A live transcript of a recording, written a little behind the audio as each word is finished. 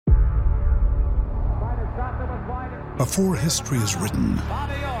Before history is written,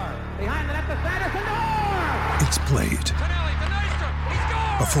 it's played.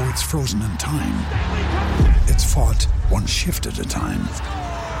 Before it's frozen in time, it's fought one shift at a time.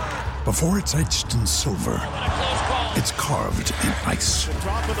 Before it's etched in silver, it's carved in ice.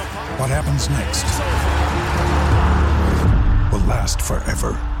 What happens next will last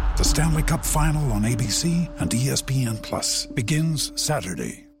forever. The Stanley Cup Final on ABC and ESPN Plus begins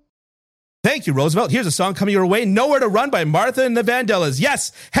Saturday. Thank you, Roosevelt. Here's a song coming your way, Nowhere to Run by Martha and the Vandellas.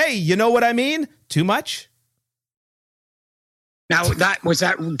 Yes. Hey, you know what I mean? Too much? Now, was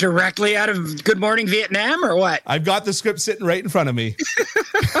that directly out of Good Morning Vietnam or what? I've got the script sitting right in front of me.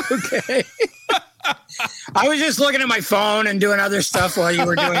 Okay. I was just looking at my phone and doing other stuff while you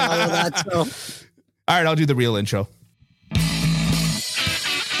were doing all of that. So. All right, I'll do the real intro.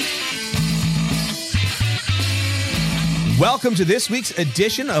 Welcome to this week's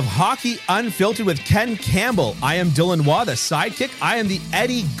edition of Hockey Unfiltered with Ken Campbell. I am Dylan Waugh, the sidekick. I am the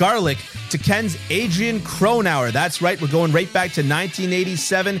Eddie Garlick to Ken's Adrian Cronauer. That's right, we're going right back to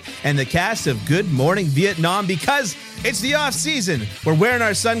 1987 and the cast of Good Morning Vietnam because it's the off season. We're wearing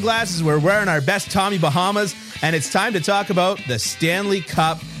our sunglasses, we're wearing our best Tommy Bahamas, and it's time to talk about the Stanley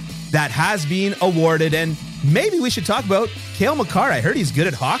Cup that has been awarded. And maybe we should talk about Cale Makar. I heard he's good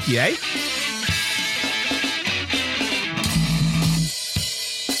at hockey, eh?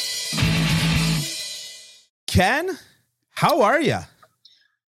 Ken, how are you?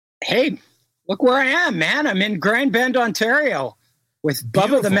 Hey, look where I am, man. I'm in Grand Bend, Ontario with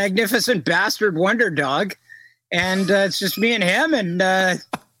Bubba the Magnificent Bastard Wonder Dog. And it's just me and him, and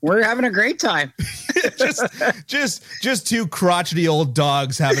we're having a great time. just two crotchety old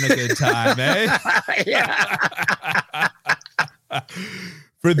dogs having a good time, eh? Yeah.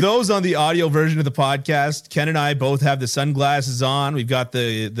 For those on the audio version of the podcast, Ken and I both have the sunglasses on. We've got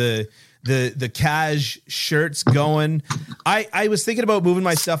the cash shirts going. I was thinking about moving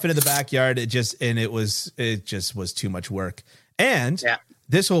my stuff into the backyard. It just was too much work. And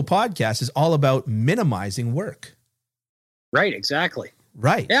This whole podcast is all about minimizing work. Right. Exactly.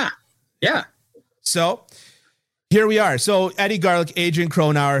 Right. Yeah. Yeah. So here we are. So Eddie Garlick, Adrian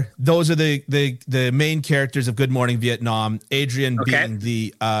Cronauer, those are the main characters of Good Morning Vietnam. Adrian being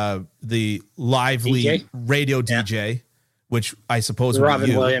the lively DJ? Radio DJ. Which I suppose the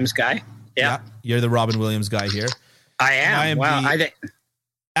Robin Williams guy. Yeah. You're the Robin Williams guy here. I am. I am the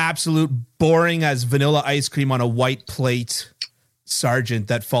absolute boring as vanilla ice cream on a white plate sergeant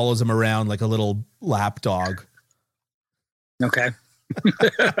that follows him around like a little lap dog. Okay.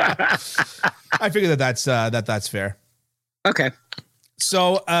 I figure that's fair. Okay.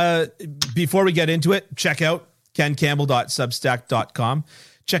 So before we get into it, check out kencampbell.substack.com.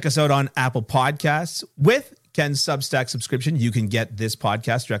 Check us out on Apple Podcasts. With Ken's Substack subscription, you can get this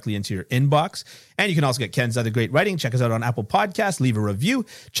podcast directly into your inbox. And you can also get Ken's other great writing. Check us out on Apple Podcasts. Leave a review.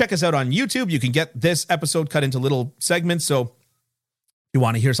 Check us out on YouTube. You can get this episode cut into little segments. So if you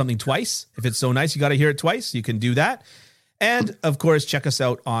want to hear something twice, if it's so nice, you got to hear it twice, you can do that. And of course, check us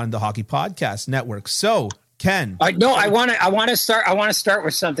out on the Hockey Podcast Network. So Ken. I want to start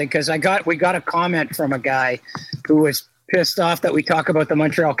with something because we got a comment from a guy who was pissed off that we talk about the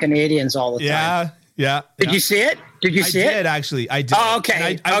Montreal Canadiens all the time. Yeah. Did you see it? I did, actually. I did. Oh,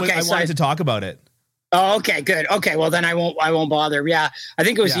 okay. I wanted to talk about it. Oh, okay, good. Okay, well then I won't bother. Yeah, I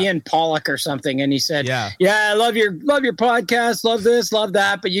think it was Ian Pollock or something, and he said, "Yeah, I love your podcast, love this, love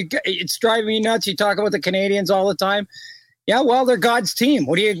that, but it's driving me nuts. You talk about the Canadiens all the time. Yeah, well, they're God's team.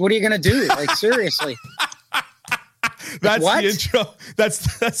 What are you gonna do? Like seriously." That's what? The intro. That's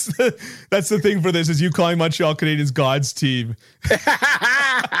the thing for this is you calling Montreal Canadiens God's team.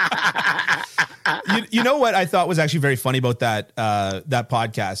 You know what I thought was actually very funny about that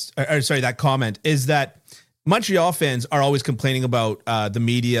podcast, that comment, is that Montreal fans are always complaining about the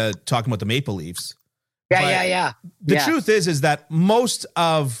media talking about the Maple Leafs. Yeah. The truth is that most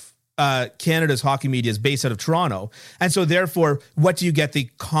of Canada's hockey media is based out of Toronto, and so therefore, what do you get the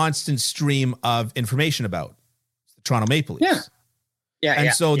constant stream of information about? The Toronto Maple Leafs.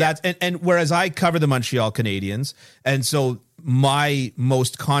 And whereas I cover the Montreal Canadiens, and so my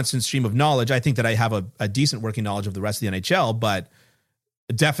most constant stream of knowledge, I think that I have a decent working knowledge of the rest of the NHL, but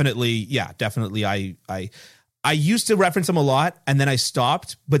definitely I used to reference them a lot and then I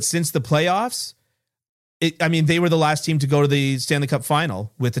stopped. But since the playoffs, they were the last team to go to the Stanley Cup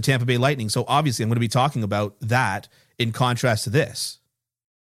final with the Tampa Bay Lightning. So obviously I'm going to be talking about that in contrast to this.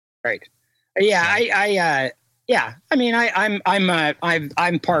 Right. Yeah. I'm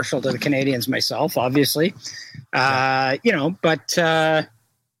partial to the Canadiens myself, obviously. We'll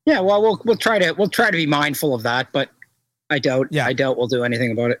try to be mindful of that, but I doubt we'll do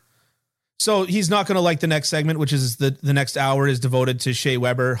anything about it. So he's not going to like the next segment, which is the next hour is devoted to Shea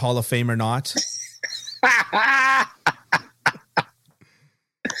Weber, Hall of Fame or not.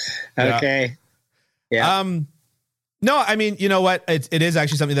 Okay. Yeah. No, I mean, you know what? It is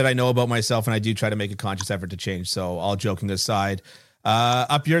actually something that I know about myself, and I do try to make a conscious effort to change. So all joking aside,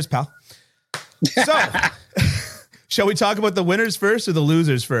 up yours, pal. So shall we talk about the winners first or the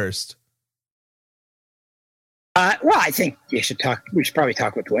losers first? Well, I think we should probably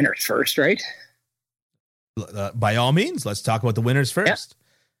talk about the winners first, right? By all means, let's talk about the winners first.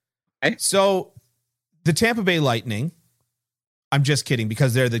 Yeah. Okay. So the Tampa Bay Lightning, I'm just kidding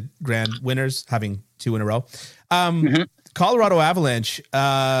because they're the grand winners, having 2 in a row. Colorado Avalanche,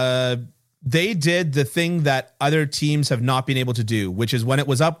 they did the thing that other teams have not been able to do, which is when it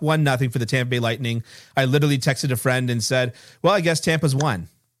was up 1-0 for the Tampa Bay Lightning, I literally texted a friend and said, well, I guess Tampa's won.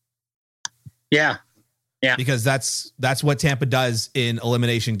 Yeah. Yeah. Because that's what Tampa does in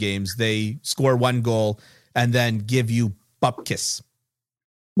elimination games. They score 1 goal and then give you bupkis.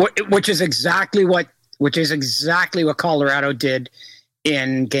 Which is exactly what Colorado did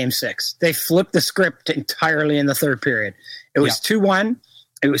in Game 6. They flipped the script entirely in the third period. It was 2-1.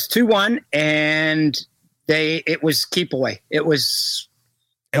 It was 2-1, and it was keep away. It was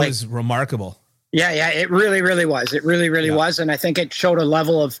remarkable. Yeah, it really, really was. It really, really was, and I think it showed a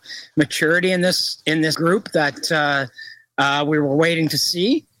level of maturity in this group that we were waiting to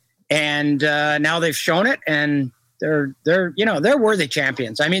see, and now they've shown it, and they're worthy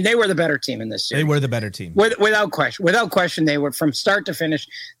champions. I mean, they were the better team in this series. They were the better team, without question. Without question, they were from start to finish.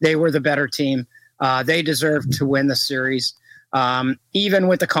 They were the better team. They deserved to win the series, even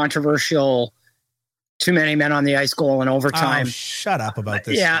with the controversial too many men on the ice goal in overtime. Oh, shut up about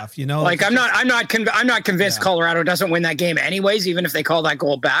this stuff. You know, like I'm not convinced Colorado doesn't win that game anyways, even if they call that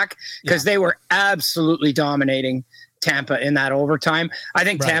goal back, because they were absolutely dominating Tampa in that overtime. I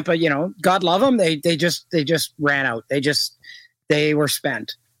think Tampa, God love them. They just ran out. They were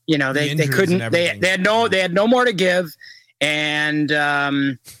spent. They couldn't. They had no more to give, and they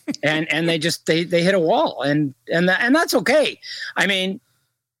hit a wall, and that's okay. I mean,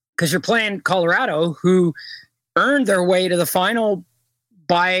 because you're playing Colorado, who earned their way to the final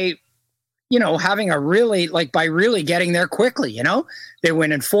by, having by really getting there quickly. They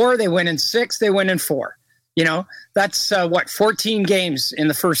win in 4, they win in 6, they win in 4. That's 14 games in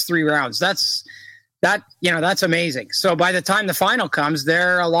the first 3 rounds. That's amazing. So by the time the final comes,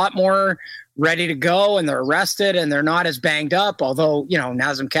 they're a lot more ready to go, and they're rested, and they're not as banged up. Although,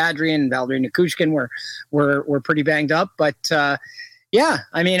 Nazem Kadri and Valeri Nichushkin were pretty banged up, but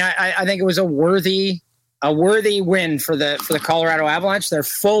I mean, I think it was a worthy win for the Colorado Avalanche. They're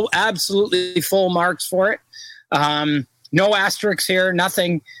absolutely full marks for it. No asterisks here,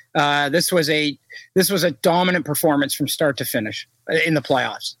 nothing. This was a dominant performance from start to finish in the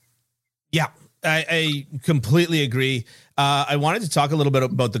playoffs. Yeah, I completely agree. I wanted to talk a little bit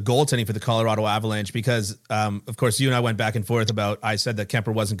about the goaltending for the Colorado Avalanche because, of course, you and I went back and forth about. I said that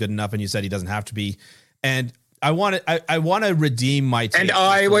Kemper wasn't good enough, and you said he doesn't have to be, and I want to redeem my take. And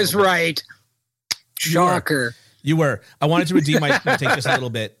I was right. Shocker. You were. I wanted to redeem my take just a little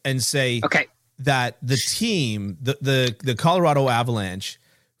bit and say that the team, the Colorado Avalanche,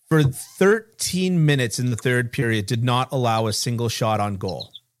 for 13 minutes in the third period did not allow a single shot on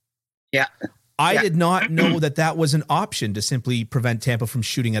goal. Yeah. I did not know that was an option to simply prevent Tampa from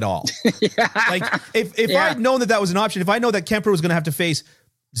shooting at all. Like if I'd known that was an option, if I know that Kemper was going to have to face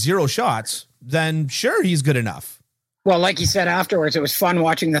 0 shots, then sure, he's good enough. Well, like he said afterwards, it was fun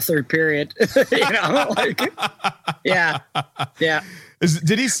watching the third period. Yeah.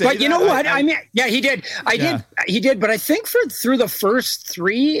 Did he say? But you know what? I mean, yeah, he did. He did. But I think through the first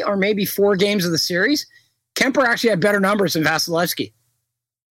 3 or maybe 4 games of the series, Kemper actually had better numbers than Vasilevsky.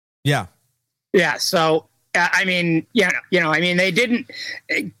 Yeah. Yeah. So I mean,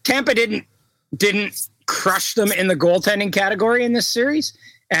 Tampa didn't crush them in the goaltending category in this series.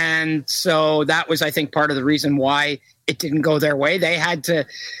 And so that was, I think, part of the reason why it didn't go their way. They had to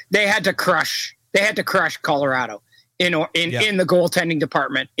crush Colorado in the goaltending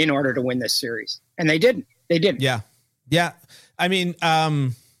department in order to win this series. And they didn't. Yeah. Yeah. I mean,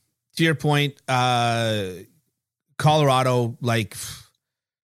 to your point, Colorado,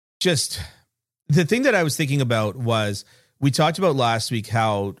 just the thing that I was thinking about was we talked about last week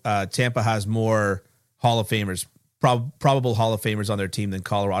how Tampa has more Hall of Famers, probable Hall of Famers on their team than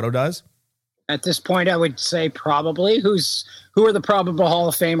Colorado does. At this point, I would say probably. Who are the probable Hall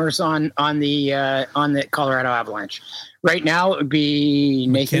of Famers on the Colorado Avalanche? Right now, it would be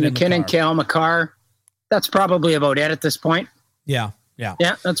Nathan McKinnon, Cale Makar. That's probably about it at this point. Yeah.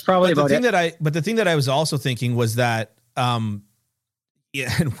 That's probably about it. But the thing that I was also thinking was that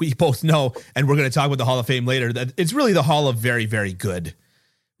Yeah, and we both know, and we're going to talk about the Hall of Fame later, that it's really the Hall of very, very good,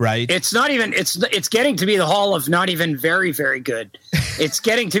 right? It's not even, it's getting to be the Hall of not even very, very good. It's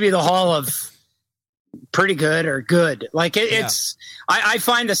getting to be the Hall of pretty good or good. Like it's, I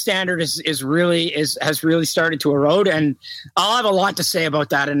find the standard has really started to erode, and I'll have a lot to say about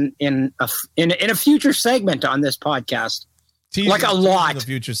that in a future segment on this podcast. Like a lot. The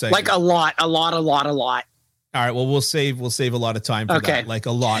future segment. Like a lot. All right. Well, we'll save a lot of time for that. Like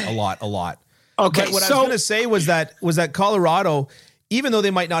a lot. Okay. But what I was going to say was that Colorado, even though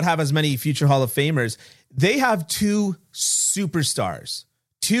they might not have as many future Hall of Famers, they have two superstars,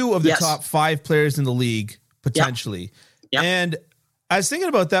 two of the top 5 players in the league, potentially. Yep. And I was thinking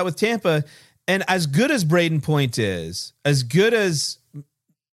about that with Tampa, and as good as Braden Point is, as good as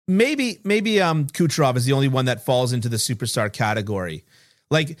maybe Kucherov is the only one that falls into the superstar category.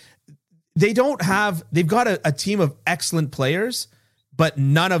 Like, they've got a team of excellent players, but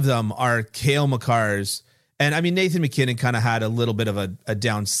none of them are Cale Makar's. And I mean, Nathan MacKinnon kind of had a little bit of a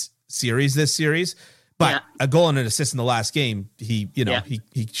down series this series, but a goal and an assist in the last game. He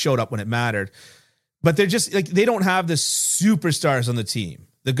showed up when it mattered, but they're just like, they don't have the superstars on the team.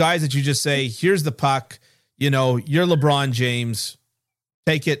 The guys that you just say, here's the puck, you're LeBron James,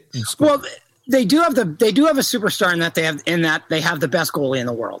 take it and score. Well, they do have a superstar in that they have the best goalie in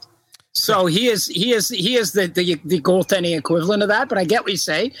the world. So he is the goaltending equivalent of that, but I get what you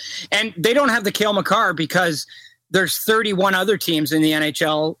say. And they don't have the Cale Makar because there's 31 other teams in the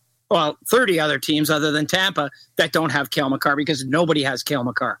NHL, well, 30 other teams other than Tampa that don't have Cale Makar because nobody has Cale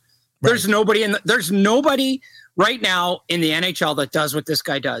Makar. Right. There's nobody right now in the NHL that does what this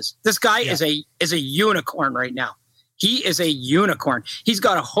guy does. This guy is a unicorn right now. He is a unicorn. He's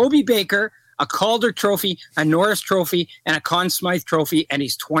got a Hobey Baker, a Calder Trophy, a Norris Trophy, and a Conn Smythe Trophy, and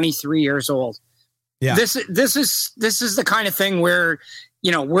he's 23 years old. Yeah, this is the kind of thing where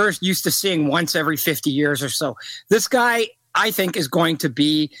we're used to seeing once every 50 years or so. This guy, I think, is going to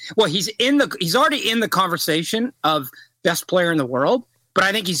be he's already in the conversation of best player in the world. But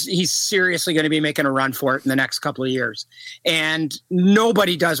I think he's seriously going to be making a run for it in the next couple of years. And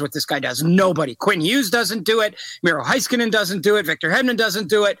nobody does what this guy does. Nobody. Quinn Hughes doesn't do it. Miro Heiskanen doesn't do it. Victor Hedman doesn't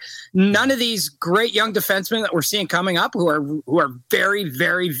do it. None of these great young defensemen that we're seeing coming up who are very,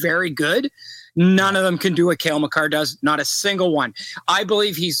 very, very good, none of them can do what Cale Makar does. Not a single one. I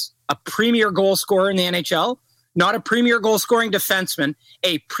believe he's a premier goal scorer in the NHL, not a premier goal scoring defenseman,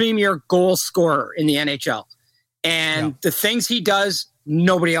 a premier goal scorer in the NHL. And the things he does,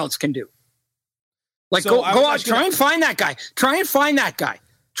 nobody else can do. Like, go out, try and find that guy. Try and find him.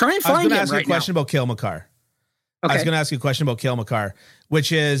 I was going to ask you a question about Cale Makar. Okay. I was going to ask you a question about Cale Makar,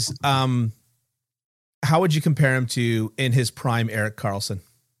 which is, how would you compare him to, in his prime, Erik Karlsson?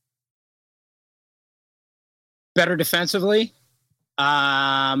 Better defensively.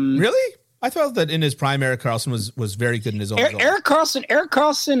 Really? I thought that in his prime, Erik Karlsson was very good in his own zone. Erik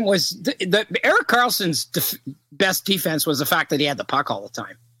Karlsson was Erik Karlsson's best defense was the fact that he had the puck all the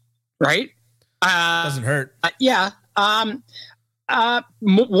time, right? Doesn't hurt.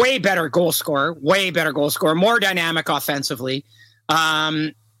 Way better goal scorer, more dynamic offensively,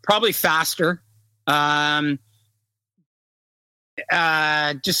 probably faster,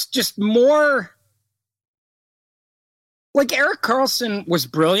 just more. Like, Erik Karlsson was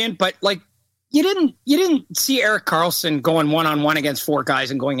brilliant, but like, you didn't see Erik Karlsson going one-on-one against 4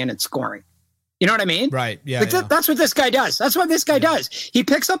 guys and going in and scoring. You know what I mean? Right. Yeah. That's what this guy does. That's what this guy does. He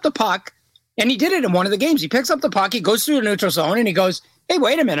picks up the puck, and he did it in one of the games. He picks up the puck, he goes through the neutral zone, and he goes, hey,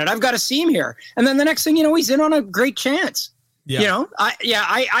 wait a minute, I've got a seam here. And then the next thing you know, he's in on a great chance. Yeah.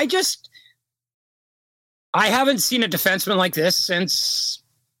 I haven't seen a defenseman like this since,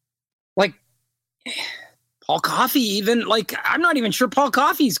 like, Paul Coffey. Even, like, I'm not even sure Paul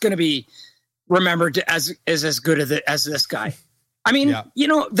Coffey's going to be remembered as good as this guy. I mean,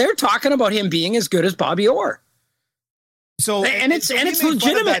 they're talking about him being as good as Bobby Orr. So, and it's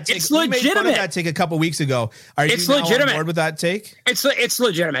legitimate. It's legitimate. We made fun of that take a couple weeks ago. Are you now on board with that take? It's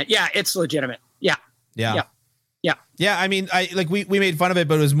legitimate. Yeah, it's legitimate. Yeah. I mean, we made fun of it,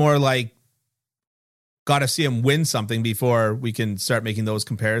 but it was more like, got to see him win something before we can start making those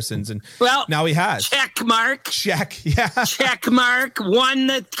comparisons. And now he has. Check mark. Won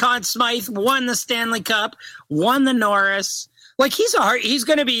the Conn Smythe, won the Stanley Cup, won the Norris. Like, he's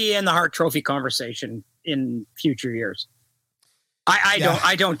going to be in the Hart Trophy conversation in future years.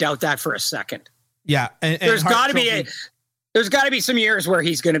 I don't doubt that for a second. Yeah. And there's got to be some years where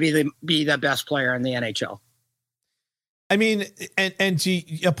he's going to be the best player in the NHL. I mean, and to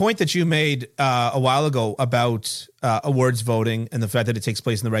a point that you made a while ago about awards voting and the fact that it takes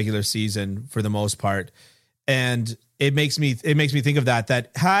place in the regular season for the most part, And it makes me think of that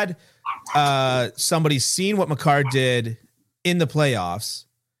had somebody seen what Makar did in the playoffs,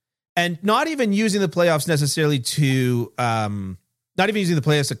 and not even using the playoffs necessarily to not even using the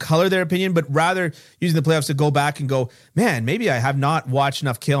playoffs to color their opinion, but rather using the playoffs to go back and go, man, maybe I have not watched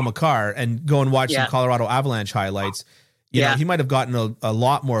enough Cale Makar, and go and watch some Colorado Avalanche highlights. You know, he might have gotten a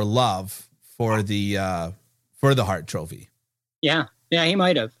lot more love for the Hart Trophy. Yeah, he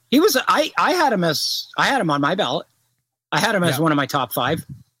might have. He was. I had him on my ballot. I had him as one of my top 5.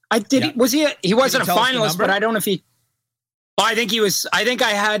 He wasn't a finalist, but I don't know if he. Well, I think he was. I think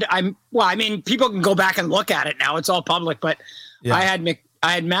I mean, people can go back and look at it now. It's all public, but I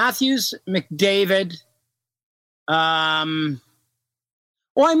had Matthews, McDavid. I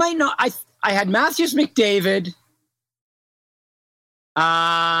might not. I had Matthews, McDavid.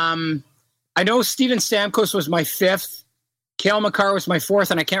 I know Steven Stamkos was my 5th. Cale Makar was my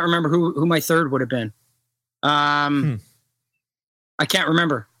 4th, and I can't remember who my 3rd would have been. I can't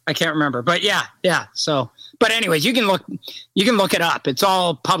remember. But yeah. So, but anyways, you can look it up. It's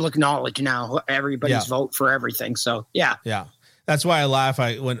all public knowledge now. Everybody's vote for everything. So yeah. That's why I laugh.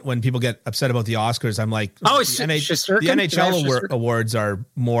 When people get upset about the Oscars, I'm like, the NHL awards are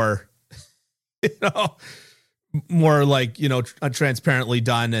more, more like, transparently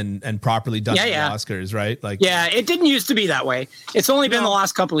done and properly done than the Oscars, right? Like, it didn't used to be that way. It's only been the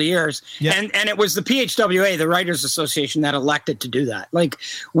last couple of years. Yeah. And it was the PHWA, the Writers Association, that elected to do that. Like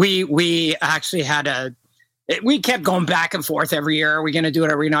we actually had we kept going back and forth every year. Are we going to do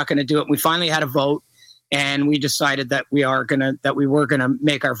it? Are we not going to do it? We finally had a vote, and we decided that we were going to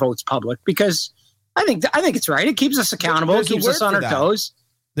make our votes public, because I think it's right. It keeps us accountable. It keeps us on our toes.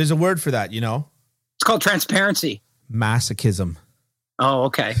 There's a word for that, It's called transparency. Masochism. Oh,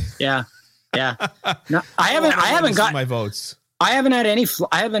 okay. Yeah. No, I haven't gotten my votes. I haven't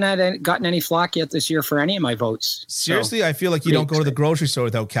gotten any flack yet this year for any of my votes. Seriously, so, I feel like you don't go to the grocery store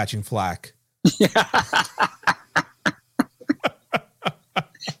without catching flack. Yeah.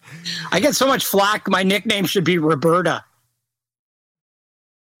 I get so much flack. My nickname should be Roberta.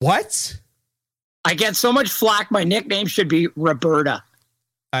 What? I get so much flack. My nickname should be Roberta.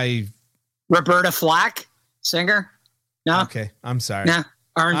 Roberta Flack, singer? No. Okay, I'm sorry. No.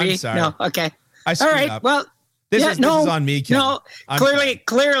 R&B? No. Okay. I screwed up. Well, this is on me, Ken. No.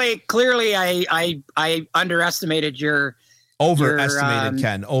 Clearly, I underestimated your. Overestimated,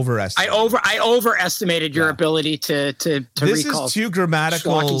 Ken. Overestimated. I overestimated your ability to this recall. Is two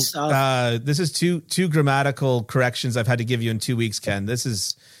grammatical. This is two grammatical corrections I've had to give you in 2 weeks, Ken. This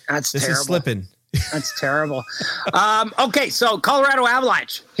is slipping. That's terrible. Okay, so Colorado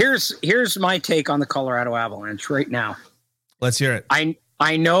Avalanche. Here's my take on the Colorado Avalanche right now. Let's hear it.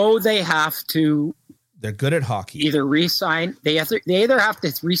 I know they have to. They're good at hockey. Either re-sign. They either have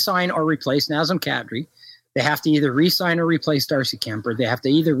to re-sign or replace Nazem Kadri. They have to either re-sign or replace Darcy Kemper. They have to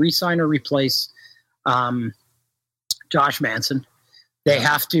either re-sign or replace Josh Manson. They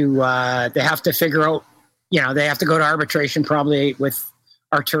have to figure out. They have to go to arbitration probably with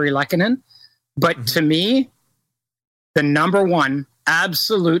Arturi Lehkonen. But to me, the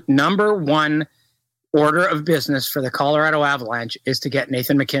absolute number one order of business for the Colorado Avalanche is to get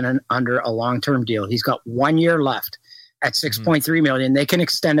Nathan MacKinnon under a long-term deal. He's got 1 year left at $6.3 million. They can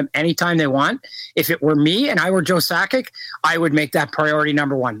extend him anytime they want. If it were me and I were Joe Sakic, I would make that priority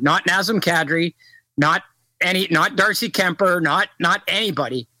number one. Not Nazem Kadri, not Darcy Kemper, not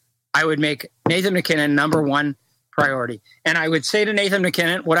anybody. I would make Nathan MacKinnon number one priority. And I would say to Nathan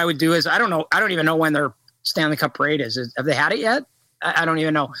MacKinnon, what I would do is, I don't even know when their Stanley Cup parade is. Have they had it yet? I don't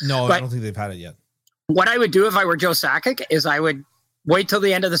even know. No, I don't think they've had it yet. What I would do if I were Joe Sakic is I would wait till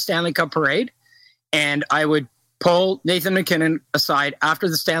the end of the Stanley Cup parade, and I would pull Nathan MacKinnon aside after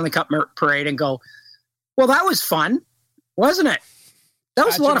the Stanley Cup parade and go, well, that was fun, wasn't it? That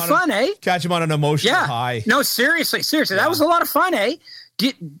was a lot of fun, eh? Catch him on an emotional high. No, seriously. Yeah. That was a lot of fun, eh?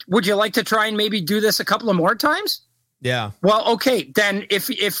 Would you like to try and maybe do this a couple of more times? Yeah. Well, okay. Then if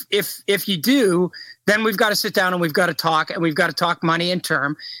you do, then we've got to sit down and we've got to talk, and we've got to talk money and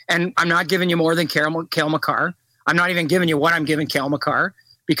term. And I'm not giving you more than Cale Makar. I'm not even giving you what I'm giving Cale Makar,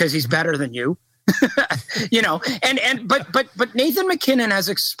 because he's better than you. But Nathan MacKinnon has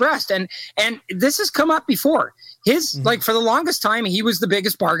expressed, and this has come up before. Like for the longest time, he was the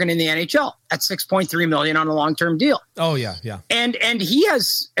biggest bargain in the NHL at $6.3 million on a long-term deal. Oh yeah. And he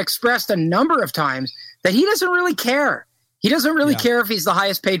has expressed a number of times that he doesn't really care. He doesn't really care if he's the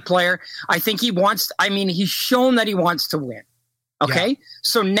highest paid player. I think he's shown that he wants to win. Okay. Yeah.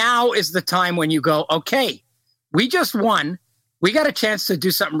 So now is the time when you go, okay, we just won. We got a chance to do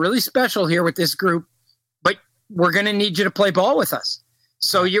something really special here with this group, but we're going to need you to play ball with us.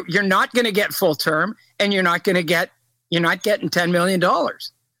 So you're not going to get full term, and you're not getting $10 million.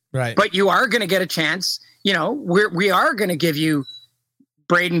 Right. But you are going to get a chance. We are going to give you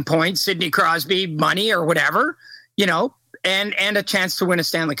Braden Point, Sidney Crosby money or whatever, and a chance to win a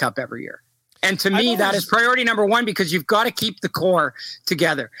Stanley Cup every year. And to me, that is priority number one, because you've got to keep the core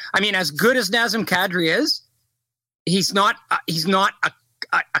together. I mean, as good as Nazem Kadri is, he's not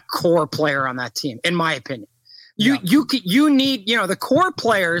a core player on that team, in my opinion. You need, the core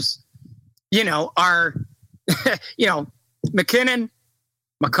players, are, McKinnon,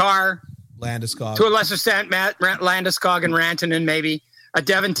 Makar, Landeskog, to a lesser extent, Landeskog and Rantanen, maybe a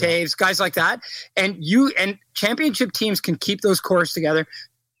Devon Taves, guys like that. And championship teams can keep those cores together.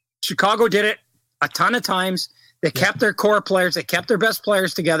 Chicago did it a ton of times. They kept their core players, they kept their best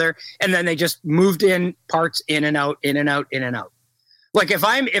players together, and then they just moved in parts in and out, in and out, in and out. Like if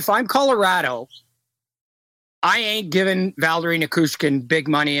I'm Colorado, I ain't giving Valeri Nichushkin big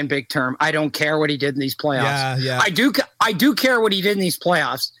money and big term. I don't care what he did in these playoffs. Yeah. I do care what he did in these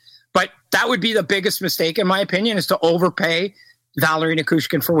playoffs, but that would be the biggest mistake, in my opinion, is to overpay Valeri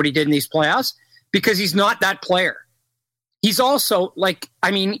Nichushkin for what he did in these playoffs, because he's not that player. He's also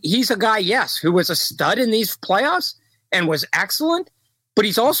he's a guy, yes, who was a stud in these playoffs and was excellent, but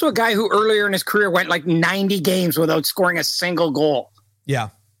he's also a guy who earlier in his career went like 90 games without scoring a single goal. Yeah.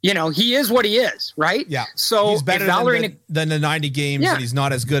 He is what he is, right? Yeah. So he's better than the 90 games, and he's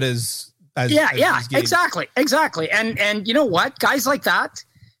not as good as exactly. And you know what? Guys like that,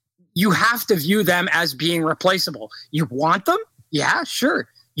 you have to view them as being replaceable. You want them? Yeah, sure.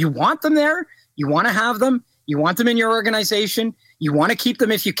 You want them there. You want to have them. You want them in your organization. You want to keep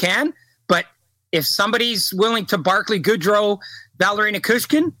them if you can. But if somebody's willing to Barclay Goodrow, Valeri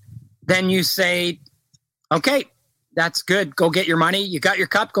Nichushkin, then you say, okay, that's good. Go get your money. You got your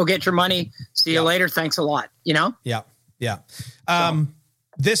cup. Go get your money. See you later. Thanks a lot. Yeah.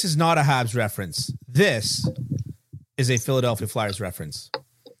 This is not a Habs reference. This is a Philadelphia Flyers reference.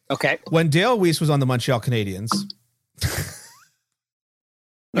 Okay. When Dale Weiss was on the Montreal Canadiens.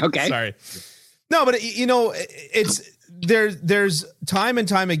 Okay. Sorry. No, but there's time and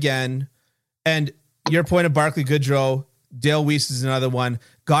time again, and your point of Barclay Goodrow, Dale Weiss is another one.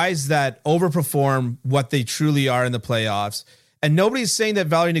 Guys that overperform what they truly are in the playoffs. And nobody's saying that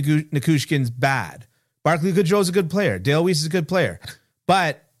Valeri Nichushkin's bad. Barclay Goodrow is a good player. Dale Weiss is a good player.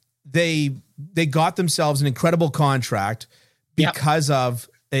 But they got themselves an incredible contract because of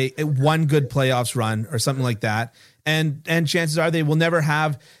a one good playoffs run or something like that. And chances are they will never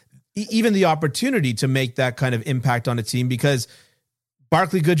have even the opportunity to make that kind of impact on a team, because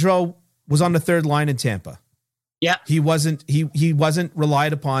Barclay Goodrow was on the third line in Tampa. Yeah. He wasn't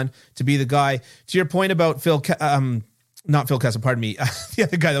relied upon to be the guy. To your point about not Phil Kessel, pardon me, the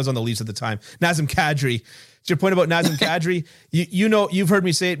other guy that was on the Leafs at the time, Nazem Kadri. To your point about Nazem Kadri, you've heard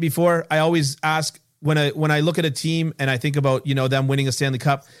me say it before. I always ask when I look at a team and I think about, them winning a Stanley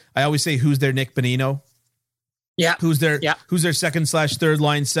Cup, I always say, who's their Nick Bonino? Yeah. Who's their second/third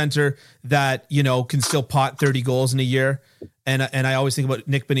line center that, can still pot 30 goals in a year. And I always think about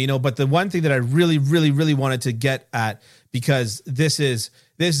Nick Bonino. But the one thing that I really, really, really wanted to get at, because this is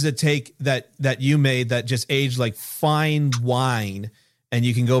a take that you made that just aged like fine wine, and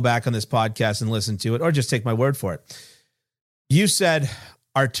you can go back on this podcast and listen to it, or just take my word for it. You said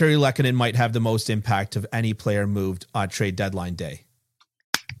Artturi Lehkonen might have the most impact of any player moved on trade deadline day.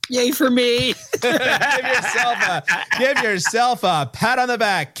 Yay for me. Give yourself a pat on the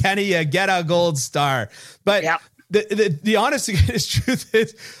back, Kenny. You get a gold star. But the honest truth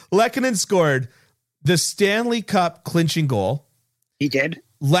is, Lehkonen scored the Stanley Cup clinching goal. He did.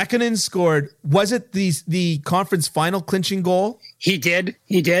 Lehkonen scored, was it the conference final clinching goal? He did.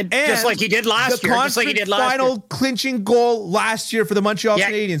 And just like he did last year. Just like he did last final year. Clinching goal last year for the Montreal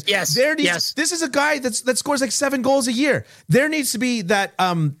Canadiens. Yes. This is a guy that scores like 7 goals a year. There needs to be that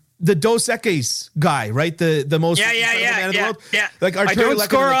the Dos Equis guy, right? The most man in the world. Yeah. Like I don't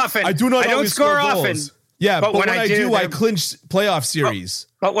score often. I don't score often. Yeah, but when I do, I clinch playoff series.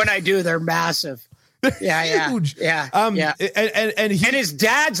 But when I do, they're massive. They're huge. Yeah. And his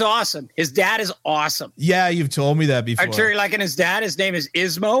dad's awesome. His dad is awesome. Yeah, you've told me that before. Artturi Lehkonen, his dad, his name is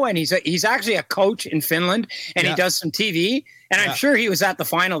Ismo, and he's actually a coach in Finland, and he does some TV. And I'm sure he was at the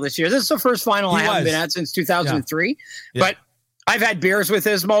final this year. This is the first final I haven't been at since 2003. Yeah. But I've had beers with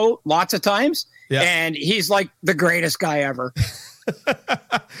Ismo lots of times, and he's like the greatest guy ever.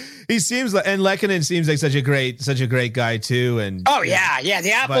 He seems like, and Lehkonen seems like such a great guy too. And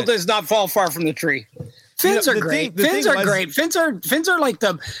the apple does not fall far from the tree. Finns are great. Finns are great. Finns are like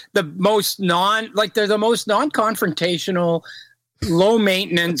the most they're the most non-confrontational, low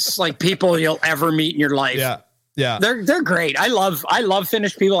maintenance like people you'll ever meet in your life. Yeah. They're great. I love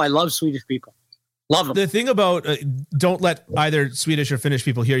Finnish people. I love Swedish people. Love them. The thing about don't let either Swedish or Finnish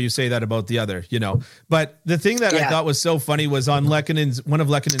people hear you say that about the other, But the thing that I thought was so funny was on one of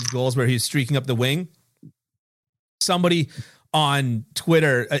Lekkonen's goals where he's streaking up the wing. Somebody on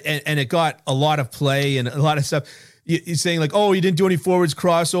Twitter, and it got a lot of play and a lot of stuff. He's saying like, "Oh, he didn't do any forwards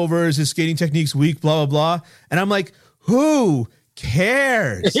crossovers. His skating technique's weak." Blah blah blah. And I'm like, who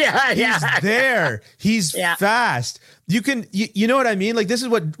cares? He's there. He's fast. You can, you know what I mean? Like, this is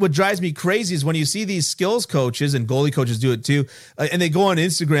what drives me crazy is when you see these skills coaches and goalie coaches do it too. And they go on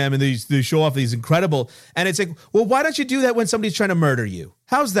Instagram and they show off these incredible. And it's like, well, why don't you do that when somebody's trying to murder you?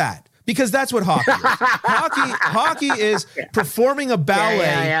 How's that? Because that's what hockey is. Hockey is performing a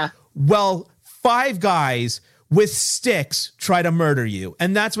ballet. Well, 5 guys with sticks try to murder you.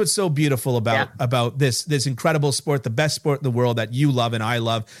 And that's what's so beautiful about this incredible sport, the best sport in the world that you love and I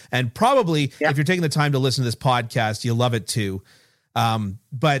love. And probably if you're taking the time to listen to this podcast, you love it too.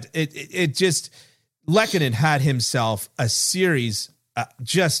 But it just, Lekkonen had himself a series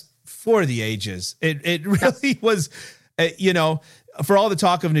just for the ages. It really was, for all the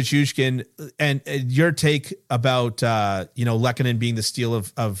talk of Nichushkin and your take about, Lekkonen being the steal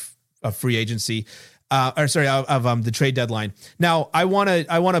of free agency, of the trade deadline. Now, I want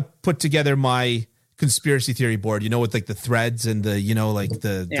to put together my conspiracy theory board, with like the threads and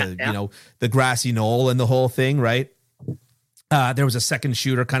the, the grassy knoll and the whole thing, right? There was a second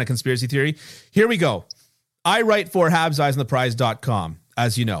shooter kind of conspiracy theory. Here we go. I write for HabsEyesOnThePrize.com,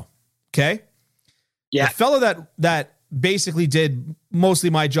 as you know. Okay. Yeah. The fellow that basically did mostly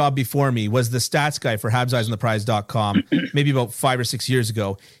my job before me was the stats guy for HabsEyesOnThePrize.com maybe about 5 or 6 years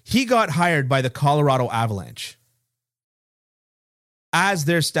ago. He got hired by the Colorado Avalanche as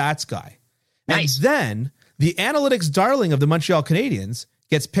their stats guy. Nice. And then the analytics darling of the Montreal Canadiens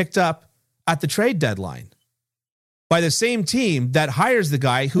gets picked up at the trade deadline by the same team that hires the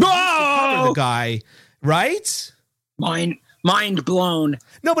guy who used to cover the guy, right? Mind blown.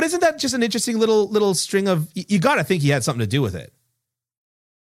 No, but isn't that just an interesting little string of, you got to think he had something to do with it.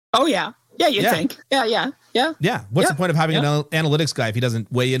 Oh, yeah. Yeah, you think. Yeah. Yeah. What's the point of having an analytics guy if he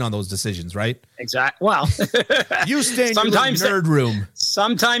doesn't weigh in on those decisions, right? Exactly. Well, you stay in your nerd room.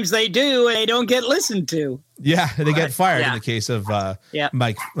 Sometimes they do, and they don't get listened to. Yeah, they get fired in the case of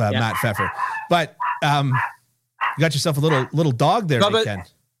Matt Pfeffer. But you got yourself a little dog there, Ken.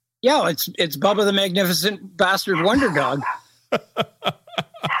 Yeah, it's Bubba the Magnificent Bastard Wonder Dog.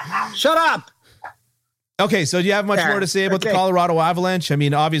 Shut up. Okay, so do you have much more to say about the Colorado Avalanche? I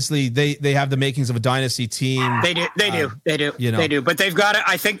mean, obviously they have the makings of a dynasty team. They do. But they've got it.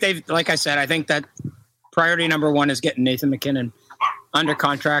 I think like I said, I think that priority number 1 is getting Nathan MacKinnon under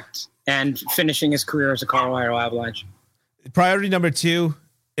contract and finishing his career as a Colorado Avalanche. Priority number 2,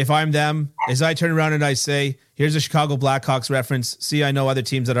 if I'm them, is I turn around and I say, here's a Chicago Blackhawks reference. See, I know other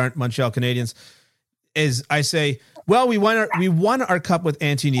teams that aren't Montreal Canadiens. Is I say, well, we won our cup with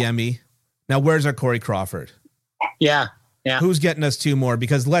Antti Niemi. Now, where's our Corey Crawford? Yeah. Who's getting us 2 more?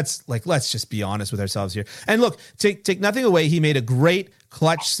 Because let's just be honest with ourselves here. And look, take nothing away. He made a great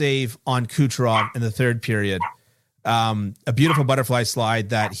clutch save on Kucherov in the 3rd period. A beautiful butterfly slide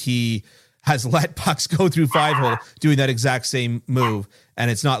that he has let pucks go through 5-hole doing that exact same move,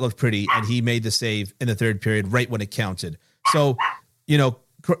 and it's not looked pretty. And he made the save in the 3rd period right when it counted. So,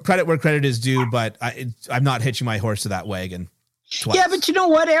 credit where credit is due, but I'm not hitching my horse to that wagon twice. Yeah, but you know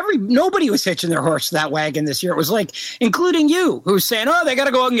what? Nobody was hitching their horse to that wagon this year. It was like, including you, who's saying, oh, they got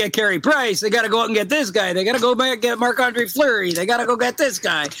to go out and get Carey Price. They got to go out and get this guy. They got to go get Marc-Andre Fleury. They got to go get this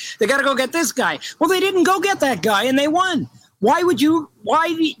guy. They got to go get this guy. Well, they didn't go get that guy, and they won. Why do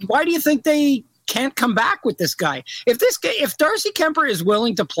you think they can't come back with this guy? If Darcy Kemper is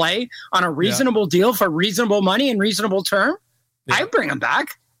willing to play on a reasonable deal for reasonable money and reasonable term, I'd bring him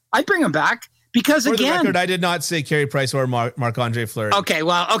back. Because for again, the record, I did not say Carey Price or Marc-Andre Fleury.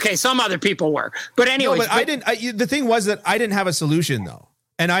 Okay, some other people were, but anyway. No, but I didn't. The thing was that I didn't have a solution though,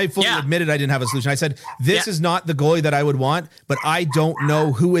 and I fully admitted I didn't have a solution. I said this is not the goalie that I would want, but I don't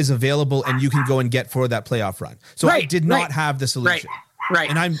know who is available, and you can go and get for that playoff run. So I did not have the solution. Right,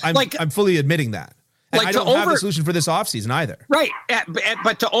 and I'm fully admitting that. And I don't have the solution for this offseason either. Right,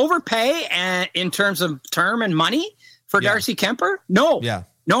 but to overpay in terms of term and money for Darcy Kemper, no. Yeah.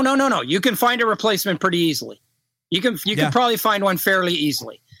 No. You can find a replacement pretty easily. You can probably find one fairly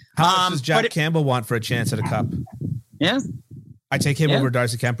easily. How much does Jack Campbell want for a chance at a cup? Yeah. I take him over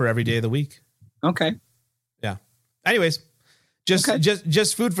Darcy Kemper every day of the week. Okay. Yeah. Anyways,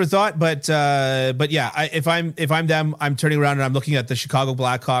 just food for thought, but yeah, if I'm them, I'm turning around and I'm looking at the Chicago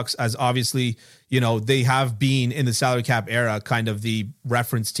Blackhawks as obviously, they have been in the salary cap era kind of the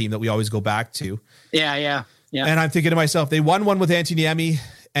reference team that we always go back to. Yeah. Yeah. And I'm thinking to myself, they won one with Antti Niemi,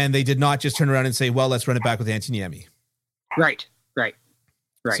 and they did not just turn around and say, well, let's run it back with Antti Niemi. Right.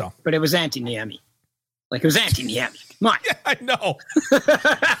 So. But it was Antti Niemi. Like, it was Antti Niemi. Come on. Yeah, I know.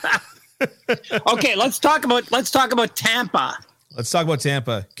 Okay, let's talk about Tampa. Let's talk about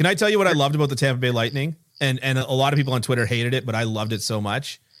Tampa. Can I tell you what I loved about the Tampa Bay Lightning? And a lot of people on Twitter hated it, but I loved it so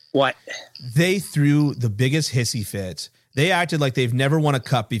much. What? They threw the biggest hissy fit. They acted like they've never won a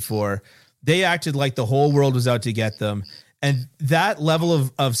cup before. They acted like the whole world was out to get them. And that level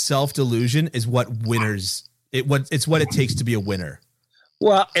of self-delusion is what winners, it's what it takes to be a winner.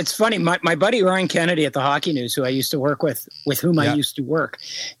 Well, it's funny. My buddy Ryan Kennedy at the Hockey News, who I used to work with whom I used to work,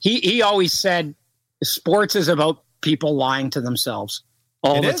 he always said sports is about people lying to themselves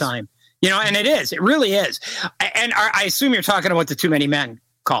all the time. And it is. It really is. And I assume you're talking about the too many men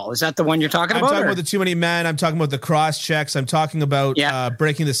call. Is that the one you're talking about? I'm talking about the too many men. I'm talking about the cross checks. I'm talking about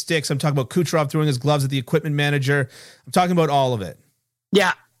breaking the sticks. I'm talking about Kucherov throwing his gloves at the equipment manager. I'm talking about all of it.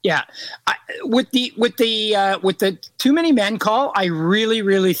 Yeah. With the too many men call, I really,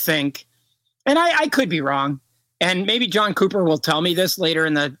 really think, and I could be wrong, and maybe John Cooper will tell me this later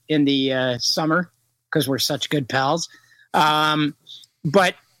in the summer because we're such good pals.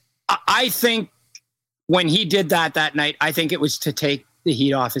 But I think when he did that night, I think it was to take the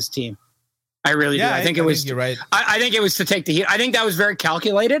heat off his team. I really do. I think it was. You're right. I think it was to take the heat. I think that was very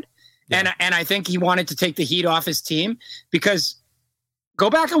calculated, and I think he wanted to take the heat off his team because. Go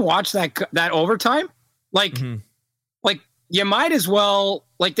back and watch that overtime. Like you might as well,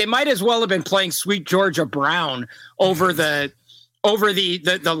 they might as well have been playing Sweet Georgia Brown over the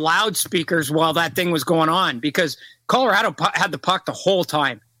loudspeakers while that thing was going on because Colorado had the puck the whole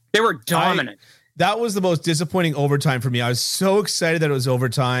time. They were dominant. That was the most disappointing overtime for me. I was so excited that it was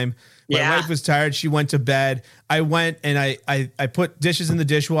overtime. My wife was tired. She went to bed. I went and I put dishes in the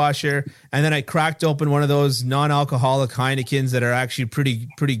dishwasher, and then I cracked open one of those non-alcoholic Heinekens that are actually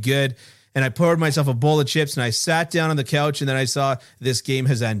pretty good. And I poured myself a bowl of chips, and I sat down on the couch, and then I saw this game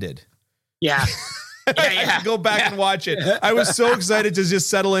has ended. Yeah. I could go back and watch it. I was so excited to just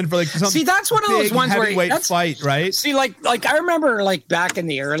settle in for some. See, that's one of those ones where fight, right? See, like I remember back in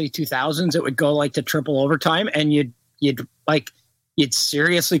the early 2000s, it would go to triple overtime, and you'd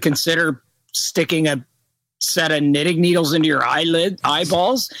seriously consider sticking a set of knitting needles into your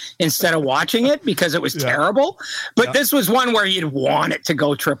eyeballs instead of watching it because it was terrible. But this was one where you'd want it to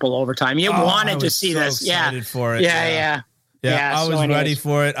go triple overtime. You wanted to see this. Excited for it. Yeah. I was ready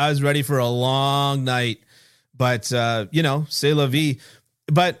for it. I was ready for a long night, but c'est la vie.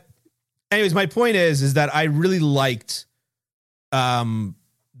 But anyways, my point is that I really liked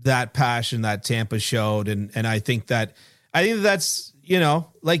that passion that Tampa showed. And I think that's,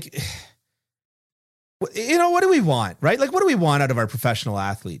 what do we want, right? Like, what do we want out of our professional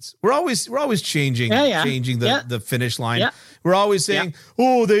athletes? We're always changing the finish line. Yeah. We're always saying,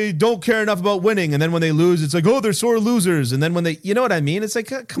 oh, they don't care enough about winning. And then when they lose, it's like, oh, they're sore losers. And then when you know what I mean? It's like,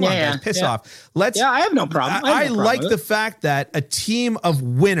 come on, guys, piss off. I have no problem. I like the fact that a team of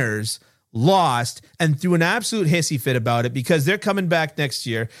winners lost and threw an absolute hissy fit about it because they're coming back next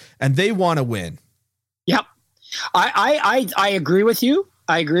year and they want to win. Yep. I agree with you.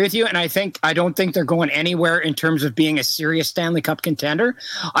 And I don't think they're going anywhere in terms of being a serious Stanley Cup contender.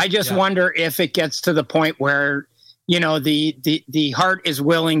 I just wonder if it gets to the point where, the heart is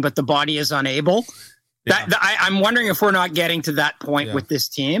willing, but the body is unable. Yeah. I'm wondering if we're not getting to that point with this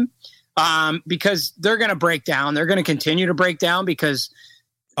team because they're going to break down. They're going to continue to break down because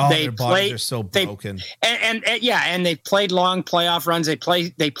their bodies are so broken. And they played long playoff runs. They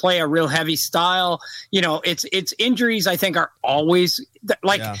play a real heavy style. It's injuries I think are always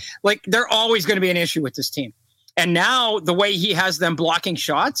they're always going to be an issue with this team. And now the way he has them blocking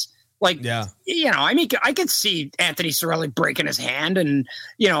shots, I could see Anthony Cirelli breaking his hand and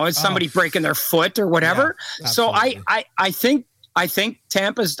it's somebody breaking their foot or whatever. Yeah, so I think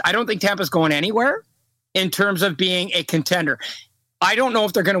Tampa's. I don't think Tampa's going anywhere in terms of being a contender. I don't know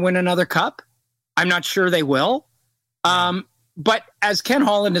if they're going to win another cup. I'm not sure they will. But as Ken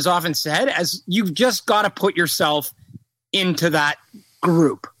Holland has often said, as you've just got to put yourself into that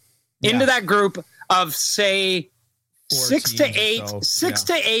group, of say 6 to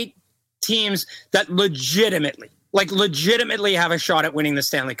 8 teams that legitimately have a shot at winning the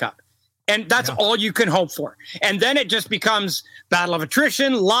Stanley Cup. And that's all you can hope for. And then it just becomes battle of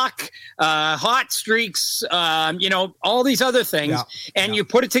attrition, luck, hot streaks, all these other things. You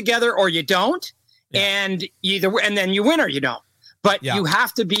put it together or you don't. And then you win or you don't. But you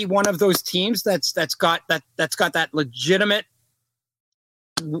have to be one of those teams that's got that legitimate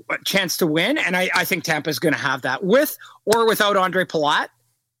chance to win. And I think Tampa is going to have that with or without Andre Palat.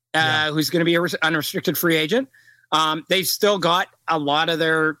 who's going to be an unrestricted free agent. They've still got a lot of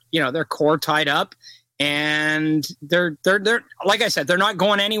their core tied up, and they're like I said, they're not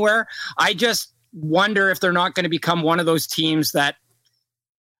going anywhere. I just wonder if they're not going to become one of those teams that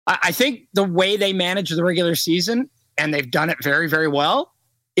I think the way they manage the regular season, and they've done it very, very well,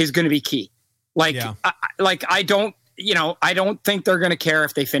 is going to be key. I don't think they're going to care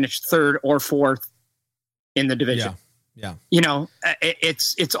if they finish third or fourth in the division. Yeah.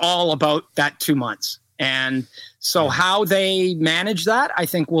 It's all about that 2 months. And so how they manage that, I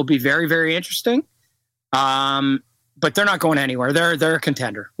think, will be very, very interesting. But they're not going anywhere. They're a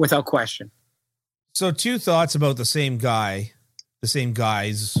contender without question. So 2 thoughts about the same guy's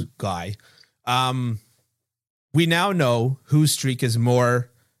guy. We now know whose streak is more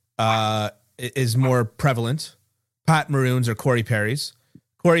prevalent, Pat Maroon's or Corey Perry's.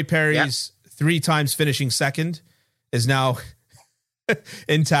 Corey Perry's 3 times finishing second is now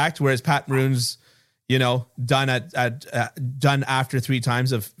intact, whereas Pat Maroon's, done after 3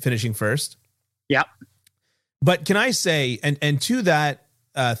 times of finishing first. Yeah. But can I say, and to that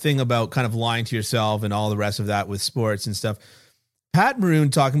thing about kind of lying to yourself and all the rest of that with sports and stuff, Pat Maroon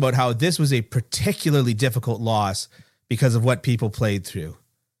talking about how this was a particularly difficult loss because of what people played through.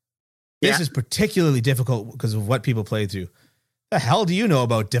 This is particularly difficult because of what people played through. The hell do you know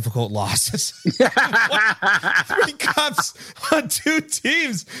about difficult losses? 3 cups on 2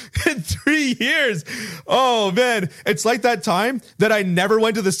 teams in 3 years. Oh, man. It's like that time that I never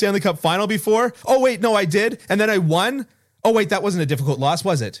went to the Stanley Cup final before. Oh, wait, no, I did. And then I won. Oh, wait, that wasn't a difficult loss,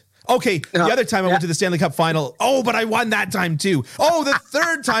 was it? Okay, the other time I went to the Stanley Cup final. Oh, but I won that time too. Oh, the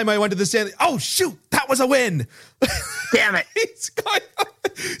third time I went to the Stanley. Oh, shoot, that was a win. Damn it. He's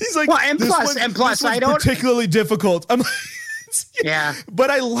like, well, and plus, I don't particularly difficult. I'm like, yeah, but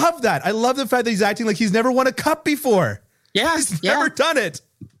I love that. I love the fact that he's acting like he's never won a cup before. Yeah, he's never done it.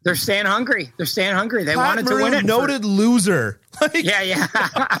 They're staying hungry. They wanted to win it. Noted loser. Yeah.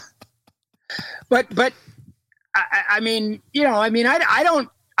 But I mean,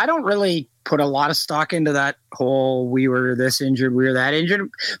 I don't really put a lot of stock into that whole we were this injured, we were that injured.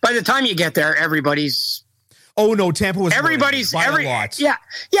 By the time you get there, everybody's. Oh no, Tampa was. Everybody's by a lot. Yeah,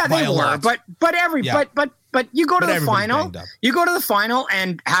 they were. But you go to the final. You go to the final,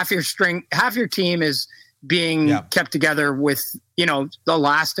 and half your team is being kept together with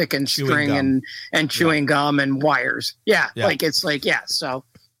elastic and string and chewing gum and wires. Yeah, so.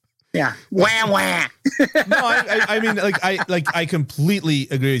 Yeah, wham. No, I mean, I completely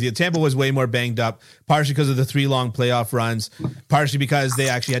agree with you. Tampa was way more banged up, partially because of the 3 long playoff runs, partially because they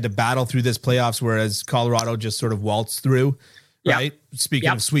actually had to battle through this playoffs, whereas Colorado just sort of waltzed through. Right. Speaking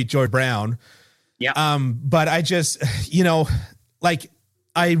of sweet George Brown. Yeah. But I just,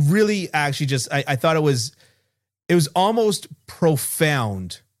 I really actually I thought it was almost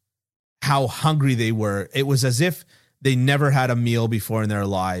profound how hungry they were. It was as if they never had a meal before in their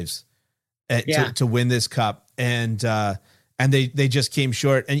lives to win this cup. And they just came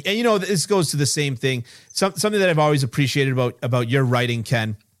short. And this goes to the same thing. Something that I've always appreciated about your writing,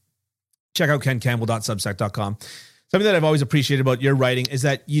 Ken. Check out kencampbell.substack.com. Something that I've always appreciated about your writing is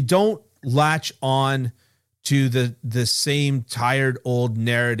that you don't latch on to the same tired old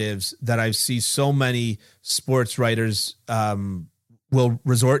narratives that I see so many sports writers will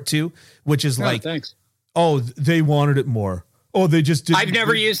resort to, which is thanks. Oh, they wanted it more. Oh, they just didn't. I've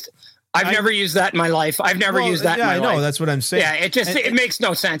never used that in my life. I've never used that in my life. I know. That's what I'm saying. Yeah, it makes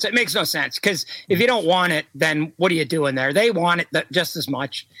no sense. It makes no sense because if you don't want it, then what are you doing there? They want it just as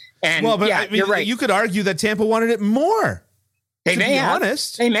much. And you're right. You could argue that Tampa wanted it more. They may have.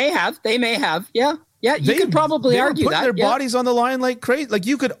 Honest. They may have. Yeah. Yeah, you could probably argue that. Their bodies on the line like crazy. Like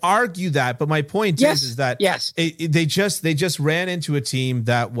you could argue that, but my point is that they just ran into a team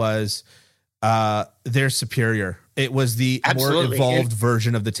that was they're superior. It was the more evolved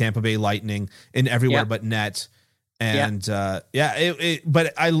version of the Tampa Bay Lightning in everywhere but net. And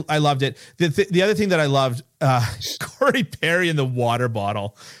but I loved it. The other thing that I loved, Corey Perry in the water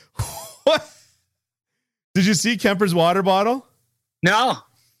bottle. What? Did you see Kemper's water bottle? No.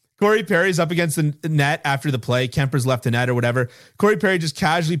 Corey Perry's up against the net after the play. Kemper's left the net or whatever. Corey Perry just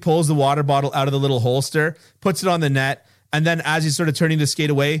casually pulls the water bottle out of the little holster, puts it on the net, and then as he's sort of turning to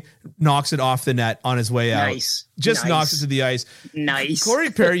skate away, knocks it off the net on his way out. Just knocks it to the ice. Nice. Corey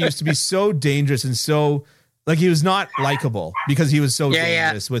Perry used to be so dangerous and so, he was not likable because he was so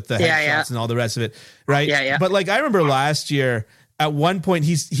dangerous with the headshots and all the rest of it, right? Yeah. But I remember last year, at one point,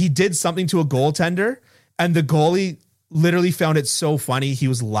 he did something to a goaltender, and the goalie literally found it so funny he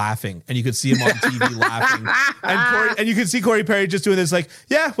was laughing, and you could see him on TV laughing. And you could see Corey Perry just doing this, I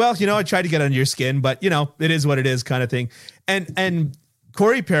tried to get under your skin, but it is what it is, kind of thing. And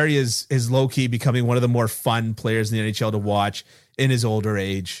Corey Perry is low-key becoming one of the more fun players in the NHL to watch in his older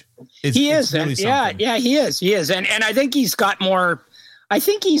age. He is. Really yeah, he is. And I think he's got more, I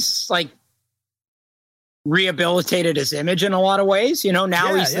think he's like rehabilitated his image in a lot of ways.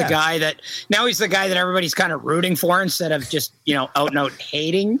 Now he's the guy that everybody's kind of rooting for instead of just, out and out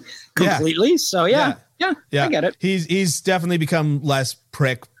hating completely. So yeah, I get it. He's definitely become less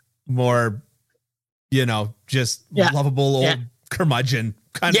prick, more, just lovable old curmudgeon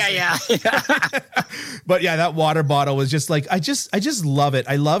kind of. Yeah. But that water bottle was just like, I just love it.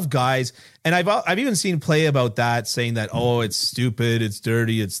 I love guys. And I've even seen play about that, saying that, oh, it's stupid, it's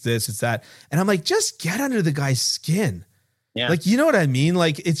dirty, it's this, it's that. And I'm like, just get under the guy's skin. Yeah. Like, you know what I mean?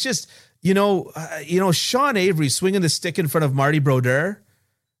 Like, it's just, Sean Avery swinging the stick in front of Marty Brodeur,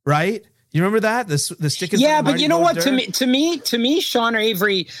 right? You remember that? The stick in front of Marty but you know Brodeur? What? To me, Sean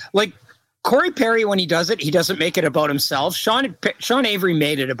Avery, like, Corey Perry, when he does it, he doesn't make it about himself. Sean Avery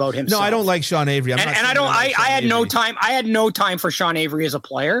made it about himself. No, I don't like Sean Avery. I had no time for Sean Avery as a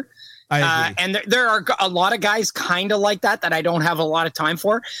player. I agree. And there are a lot of guys kind of like that I don't have a lot of time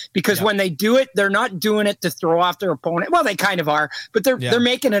for, because when they do it, they're not doing it to throw off their opponent. Well, they kind of are, but they're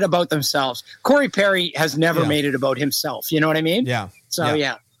making it about themselves. Corey Perry has never made it about himself. You know what I mean? Yeah. So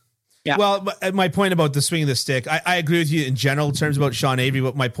yeah. Well, my point about the swing of the stick, I agree with you in general terms about Sean Avery,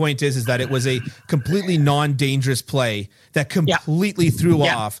 but my point is that it was a completely non-dangerous play that completely threw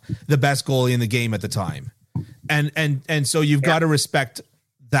off the best goalie in the game at the time. And so you've got to respect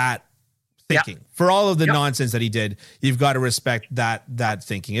that thinking. For all of the nonsense that he did, you've got to respect that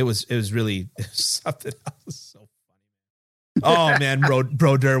thinking. It was really something that was so funny. Oh man,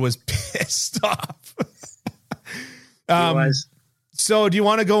 Brodeur was pissed off. He was. So do you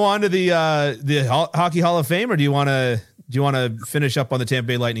want to go on to the Hockey Hall of Fame, or do you want to finish up on the Tampa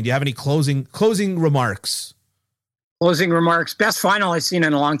Bay Lightning? Do you have any closing remarks? Closing remarks. Best final I've seen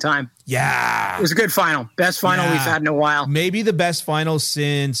in a long time. Yeah. It was a good final. Best final we've had in a while. Maybe the best final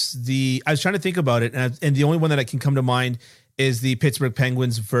since I was trying to think about it, and the only one that I can come to mind is the Pittsburgh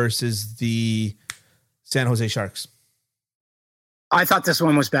Penguins versus the San Jose Sharks. I thought this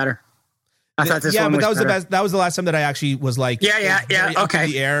one was better. I thought this one was better. Yeah, but that was the best. That was the last time that I actually was like, okay.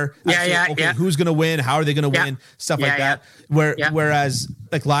 The air. Who's going to win? How are they going to win? Stuff like that. Whereas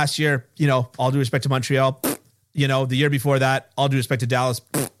like last year, all due respect to Montreal, the year before that, all due respect to Dallas,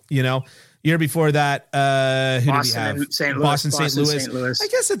 year before that, who Boston, did we have? St. Louis. Boston, St. Louis. I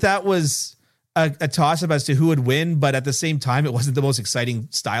guess that was a toss up as to who would win, but at the same time, it wasn't the most exciting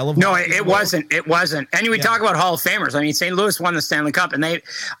style of. No, it wasn't. It wasn't. And we talk about Hall of Famers. I mean, St. Louis won the Stanley Cup, and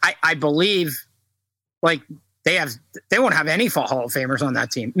I believe, like they won't have any Hall of Famers on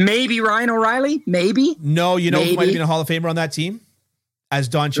that team. Maybe Ryan O'Reilly. Maybe. No, who might have been a Hall of Famer on that team, as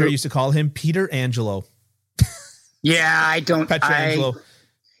Don Cherry used to call him, Peter Angelo. Yeah, I don't. Petrangelo.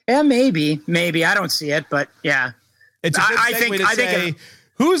 Yeah, maybe. I don't see it, but yeah, it's. I think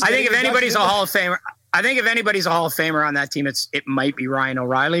if anybody's a Hall of Famer, on that team, it might be Ryan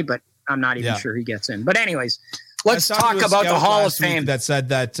O'Reilly, but I'm not even sure he gets in. But anyways, let's talk about the Hall of Fame. That said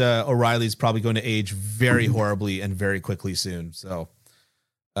that O'Reilly's probably going to age very horribly and very quickly soon. So,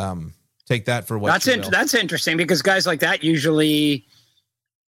 take that for what that's interesting, because guys like that usually,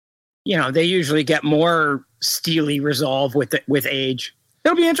 they usually get more steely resolve with age.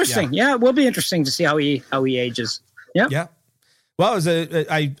 It'll be interesting. Yeah, it will be interesting to see how he ages. Yeah. Yeah. Well,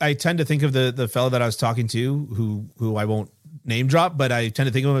 I tend to think of the fellow that I was talking to, who I won't name drop, but I tend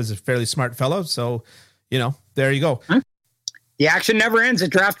to think of him as a fairly smart fellow. So, there you go. The action never ends at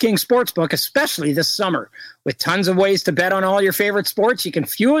DraftKings Sportsbook, especially this summer. With tons of ways to bet on all your favorite sports, you can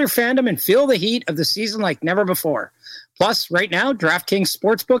fuel your fandom and feel the heat of the season like never before. Plus, right now, DraftKings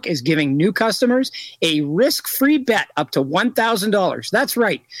Sportsbook is giving new customers a risk-free bet up to $1,000. That's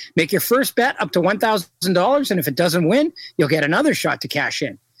right. Make your first bet up to $1,000, and if it doesn't win, you'll get another shot to cash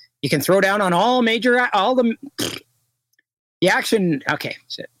in. You can throw down on the action. Okay,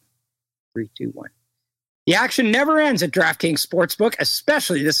 that's it. 3, 2, 1. The action never ends at DraftKings Sportsbook,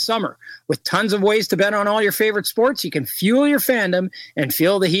 especially this summer. With tons of ways to bet on all your favorite sports, you can fuel your fandom and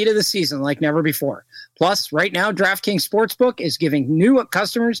feel the heat of the season like never before. Plus, right now, DraftKings Sportsbook is giving new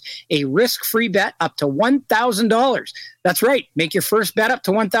customers a risk-free bet up to $1,000. That's right. Make your first bet up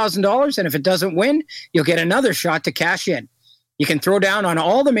to $1,000, and if it doesn't win, you'll get another shot to cash in. You can throw down on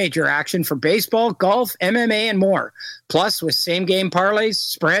all the major action for baseball, golf, MMA, and more. Plus, with same-game parlays,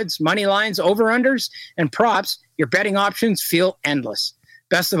 spreads, money lines, over-unders, and props, your betting options feel endless.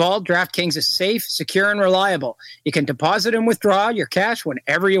 Best of all, DraftKings is safe, secure, and reliable. You can deposit and withdraw your cash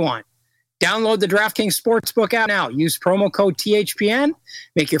whenever you want. Download the DraftKings Sportsbook app now. Use promo code THPN,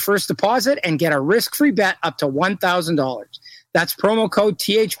 make your first deposit, and get a risk-free bet up to $1,000. That's promo code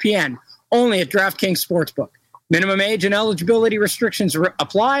THPN, only at DraftKings Sportsbook. Minimum age and eligibility restrictions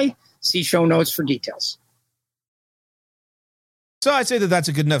apply. See show notes for details. So I'd say that that's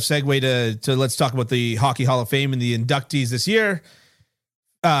a good enough segue to let's talk about the Hockey Hall of Fame and the inductees this year.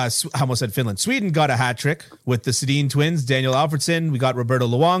 I almost said Finland. Sweden got a hat trick with the Sedin twins, Daniel Alfredsson. We got Roberto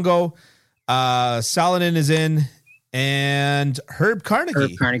Luongo. Salonen is in, and Herb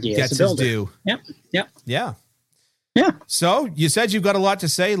Carnegie gets his due. Yep. Yeah. So you said you've got a lot to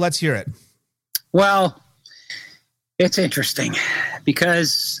say. Let's hear it. Well, it's interesting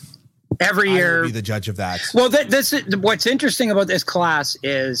because every year I will be the judge of that. Well, this is what's interesting about this class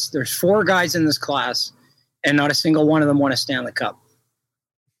is there's 4 guys in this class, and not a single one of them won a Stanley Cup.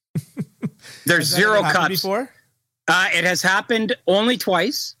 There's 0 cups before. It has happened only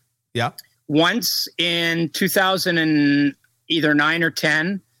twice. Yeah. Once in 2009 or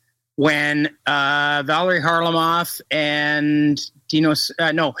 10, when Valerie Harlamov and Dino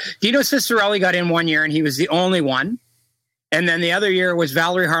Ciccarelli got in one year, and he was the only one. And then the other year was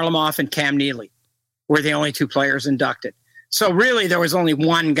Valerie Harlamov and Cam Neely were the only 2 players inducted. So really, there was only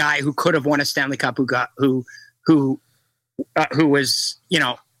one guy who could have won a Stanley Cup who was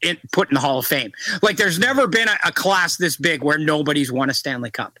put in the Hall of Fame. Like, there's never been a class this big where nobody's won a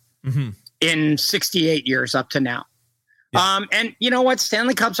Stanley Cup in 68 years up to now. Yeah. And you know what?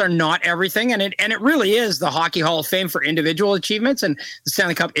 Stanley Cups are not everything, and it really is the Hockey Hall of Fame for individual achievements, and the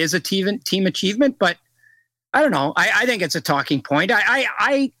Stanley Cup is a team achievement. But I don't know. I think it's a talking point.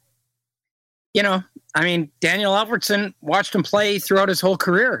 Daniel Alfredsson, watched him play throughout his whole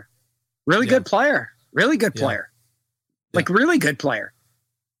career. Really good player. Really good player. Yeah. Like, really good player.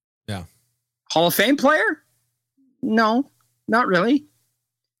 Yeah. Hall of Fame player? No, not really.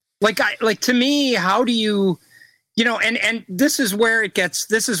 To me, how do you, and this is where it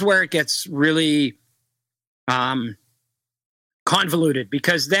gets really convoluted,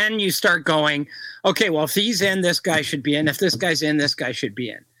 because then you start going, okay, well, if he's in, this guy should be in. If this guy's in, this guy should be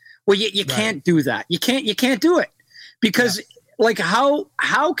in. Well, you can't do that. You can't do it, because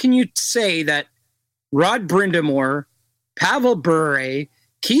how can you say that Rod Brind'Amour, Pavel Bure,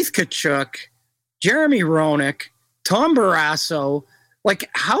 Keith Tkachuk, Jeremy Roenick, Tom Barrasso,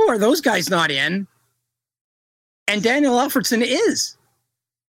 how are those guys not in? And Daniel Alfredsson is.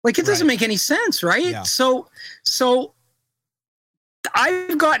 It doesn't make any sense, right? Yeah. So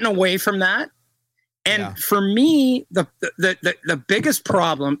I've gotten away from that. And for me, the biggest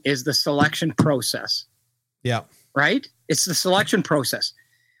problem is the selection process. Yeah. Right? It's the selection process.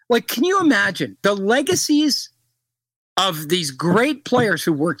 Can you imagine the legacies of these great players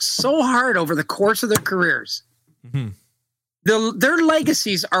who worked so hard over the course of their careers? Mm-hmm. Their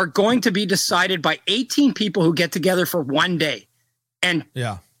legacies are going to be decided by 18 people who get together for one day and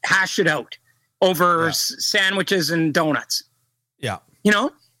hash it out over sandwiches and donuts. Yeah.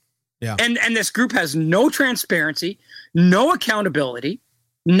 Yeah. And this group has no transparency, no accountability,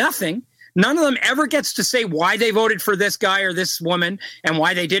 nothing. None of them ever gets to say why they voted for this guy or this woman and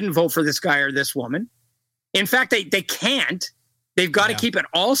why they didn't vote for this guy or this woman. In fact, they can't. They've got to keep it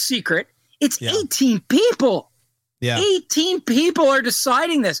all secret. It's 18 people. Yeah. 18 people are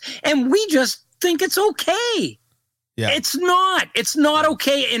deciding this, and we just think it's okay. Yeah. It's not. It's not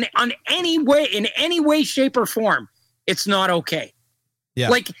okay in any way, shape, or form. It's not okay.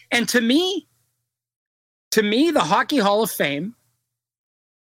 Yeah. And to me, the Hockey Hall of Fame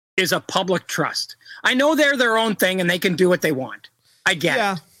is a public trust. I know they're their own thing and they can do what they want. I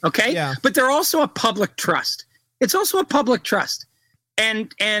get it. Okay. Yeah. But they're also a public trust. It's also a public trust.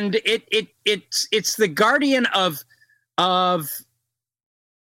 And it's the guardian of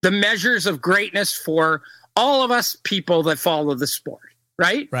the measures of greatness for all of us people that follow the sport.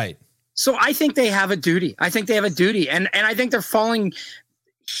 Right. Right. So I think they have a duty. And I think they're falling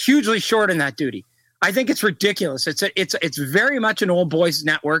hugely short in that duty. I think it's ridiculous. It's very much an old boys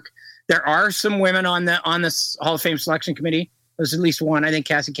network. There are some women on the Hall of Fame selection committee. There's at least one. I think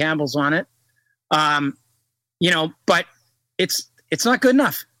Cassie Campbell's on it. But it's not good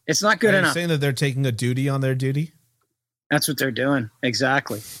enough. It's not good enough. Saying that they're taking a duty on their duty. That's what they're doing.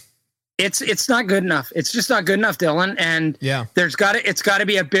 Exactly. It's not good enough. It's just not good enough, Dylan. And it's got to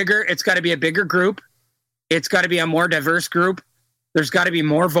be a bigger group. It's got to be a more diverse group. There's got to be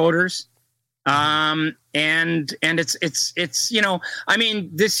more voters. And it's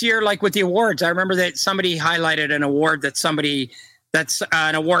this year, like with the awards, I remember that somebody highlighted an award that's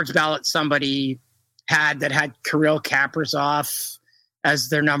an awards ballot somebody had Kirill Kaprizov as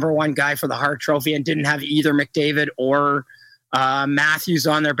their number one guy for the Hart Trophy and didn't have either McDavid or Matthews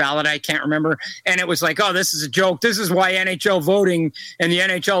on their ballot. I can't remember. And it was like, oh, this is a joke. This is why NHL voting and the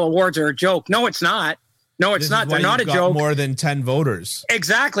NHL awards are a joke. No, it's not. No, it's not. They're not a joke. More than 10 voters.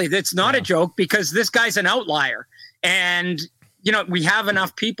 Exactly. It's not a joke because this guy's an outlier. And, we have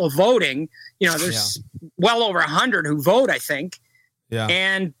enough people voting. There's well over 100 who vote, I think. Yeah.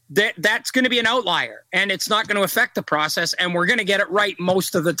 And that's going to be an outlier. And it's not going to affect the process. And we're going to get it right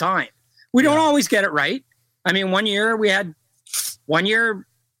most of the time. We don't always get it right. I mean, one year Alex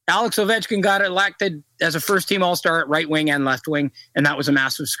Ovechkin got elected as a first-team All-Star at right wing and left wing, and that was a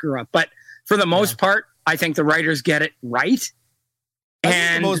massive screw-up. But for the most part, I think the writers get it right. I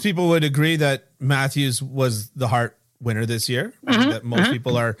think most people would agree that Matthews was the Hart winner this year. I think that most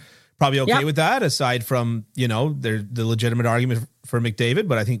people are probably okay with that, aside from, the legitimate argument for McDavid.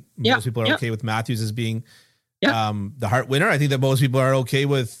 But I think most people are okay with Matthews as being the Hart winner. I think that most people are okay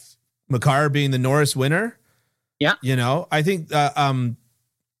with Makar being the Norris winner. Yeah. I think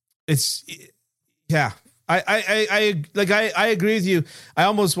it's I agree with you. I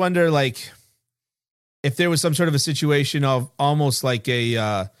almost wonder if there was some sort of a situation of almost like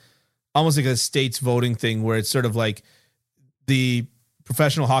a states voting thing where it's sort of like the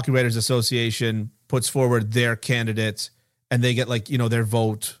Professional Hockey Writers Association puts forward their candidates and they get their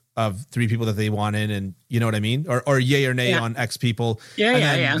vote of 3 people that they want in, and you know what I mean? Or yay or nay on X people.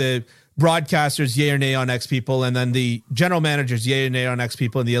 The broadcasters, yay or nay on X people, and then the general managers, yay or nay on X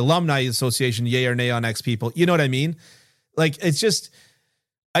people, and the alumni association, yay or nay on X people. You know what I mean? It's just,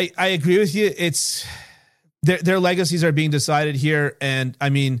 I agree with you. It's their legacies are being decided here. And I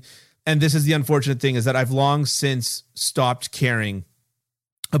mean, and this is the unfortunate thing, is that I've long since stopped caring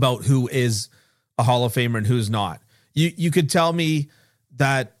about who is a Hall of Famer and who's not. You could tell me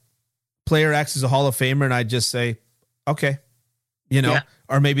that player X is a Hall of Famer and I'd just say, okay,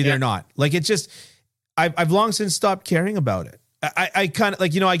 or maybe they're not. It's just, I've long since stopped caring about it. I kind of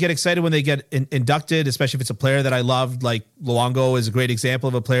I get excited when they get inducted, especially if it's a player that I loved. Like Luongo is a great example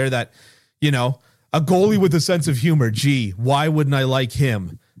of a player that, a goalie with a sense of humor. Gee, why wouldn't I like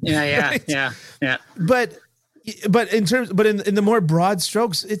him? Yeah. But in the more broad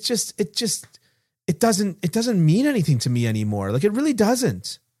strokes, it doesn't mean anything to me anymore. It really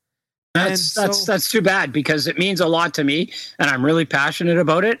doesn't. That's too bad, because it means a lot to me and I'm really passionate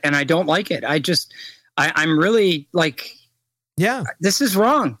about it and I don't like it. I'm really this is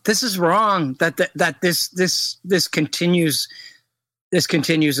wrong. This is wrong that this continues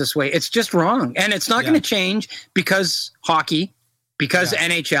this way. It's just wrong. And it's not going to change because hockey, because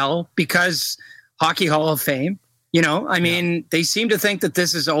NHL, because Hockey Hall of Fame. They seem to think that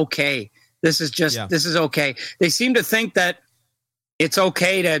this is okay. This is okay. They seem to think that it's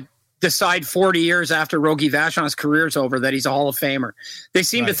okay to decide 40 years after Rogie Vachon's career's over that he's a Hall of Famer. They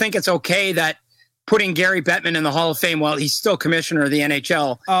seem to think it's okay that putting Gary Bettman in the Hall of Fame while he's still commissioner of the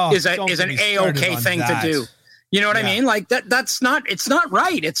NHL is an A-okay thing to do. You know what I mean? It's not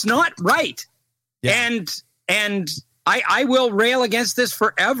right. It's not right. Yeah. And I will rail against this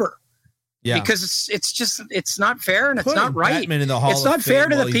forever. Yeah. Because it's not fair and it's not right. It's not fair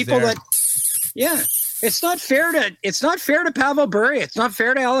to the people that It's not fair to Pavel Bure. It's not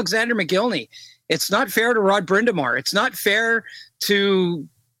fair to Alexander McGillney. It's not fair to Rod Brindamore. It's not fair to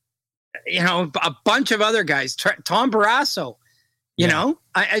a bunch of other guys. Tom Barrasso.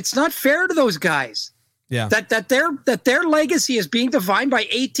 It's not fair to those guys. Yeah. That their legacy is being defined by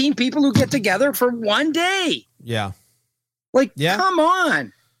 18 people who get together for one day. Yeah. Come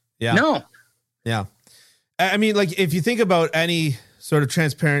on. Yeah. No. Yeah. I mean, if you think about any sort of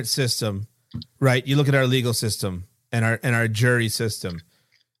transparent system, right? You look at our legal system and our jury system.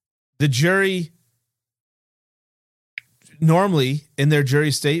 The jury normally in their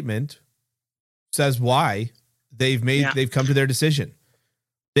jury statement says why they've come to their decision.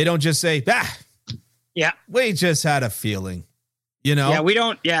 They don't just say, we just had a feeling, Yeah, we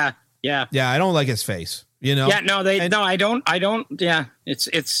don't. Yeah. I don't like his face. I don't. Yeah, it's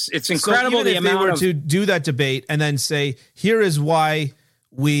incredible. So even if they were to do that debate and then say, here is why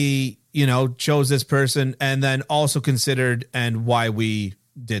we, chose this person, and then also considered and why we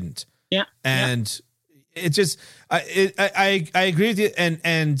didn't. Yeah. And it just, I agree with you.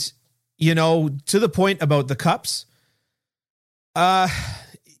 And, to the point about the cups,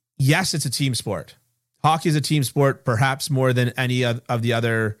 yes, it's a team sport. Hockey is a team sport, perhaps more than any of the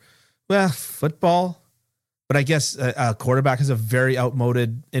other, football. But I guess a quarterback has a very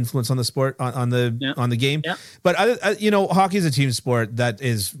outmoded influence on the sport, on the game. Yeah. But hockey is a team sport that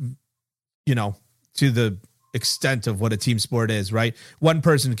is, to the extent of what a team sport is, right? One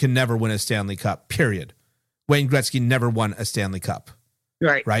person can never win a Stanley Cup, period. Wayne Gretzky never won a Stanley Cup.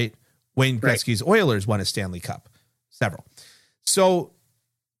 Right. Right? Wayne Gretzky's Oilers won a Stanley Cup. Several. So,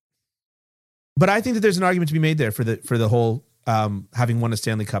 but I think that there's an argument to be made there for the whole having won a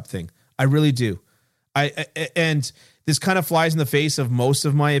Stanley Cup thing. I really do. And this kind of flies in the face of most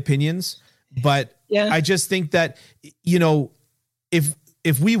of my opinions, but I just think that, you know,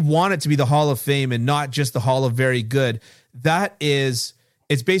 if we want it to be the Hall of Fame and not just the Hall of Very Good,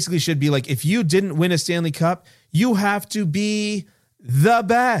 it's basically should be like, if you didn't win a Stanley Cup, you have to be the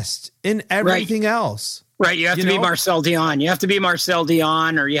best in everything else. Right. You have to be Marcel Dion. You have to be Marcel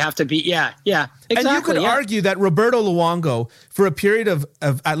Dion, or you have to be, exactly. And you could argue that Roberto Luongo, for a period of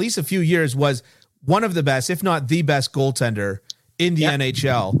at least a few years, was one of the best, if not the best goaltender in the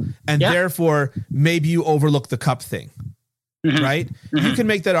NHL. And therefore, maybe you overlook the cup thing. Mm-hmm. Right? Mm-hmm. You can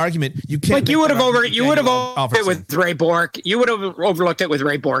make that argument. You can't. Like you would have overlooked it with Ray Bourque. You would have overlooked it with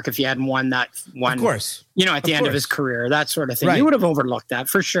Ray Bourque if you hadn't won that one. Of course. You know, at the end of his career, that sort of thing. Right. You would have overlooked that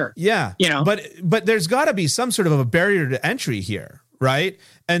for sure. Yeah. You know, but there's got to be some sort of a barrier to entry here, right?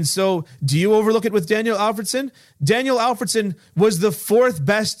 And so, do you overlook it with Daniel Alfredsson? Daniel Alfredsson was the 4th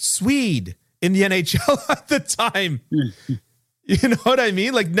best Swede in the NHL at the time. You know what I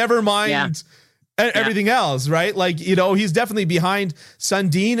mean? Like, never mind. Yeah. Everything else, right? Like, you know, he's definitely behind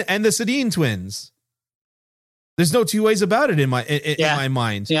Sundin and the Sedin twins. There's no two ways about it in my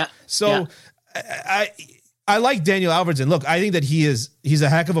mind. Yeah. So I like Daniel Alfredsson. Look, I think that he's a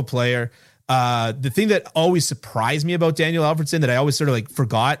heck of a player. The thing that always surprised me about Daniel Alfredsson that I always sort of like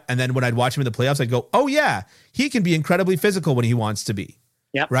forgot, and then when I'd watch him in the playoffs, I'd go, oh yeah, he can be incredibly physical when he wants to be.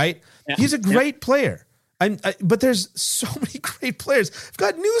 Yeah. Right? Yep. He's a great player. But there's so many great players. I've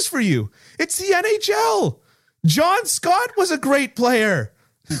got news for you. It's the NHL. John Scott was a great player.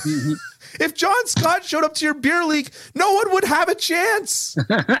 If John Scott showed up to your beer league, no one would have a chance.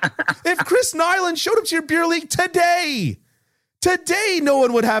 If Chris Nyland showed up to your beer league today, no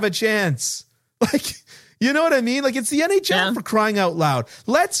one would have a chance. Like, you know what I mean? Like, it's the NHL for crying out loud.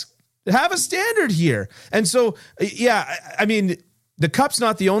 Let's have a standard here. And so, I mean, the cup's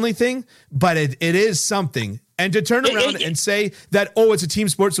not the only thing, but it is something. And to turn around and say that, it's a team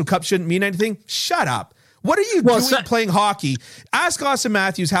sport, so cup shouldn't mean anything, shut up. What are you doing playing hockey? Ask Austin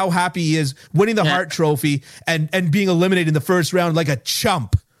Matthews how happy he is winning the Hart Trophy and being eliminated in the first round like a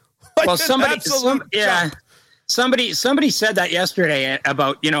chump. Like somebody said that yesterday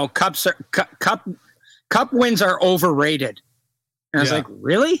about, you know, cup wins are overrated. And I was like,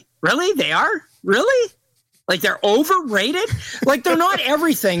 really? They are? Really? Like, they're overrated? Like, they're not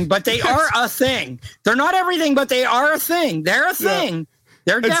everything, but they are a thing. They're not everything, but they are a thing. They're a thing.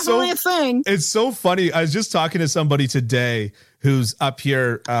 They're definitely a thing. It's so funny. I was just talking to somebody today who's up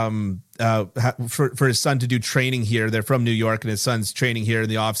here for his son to do training here. They're from New York, and his son's training here in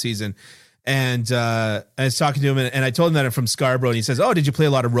the off season. And I was talking to him, and I told him that I'm from Scarborough, and he says, "Oh, did you play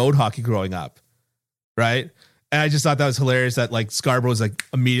a lot of road hockey growing up?" Right? And I just thought that was hilarious that like Scarborough was like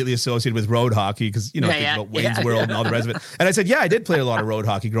immediately associated with road hockey because, you know, think about Wayne's World and all the rest of it. And I said, I did play a lot of road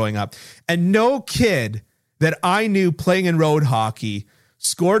hockey growing up. And no kid that I knew playing in road hockey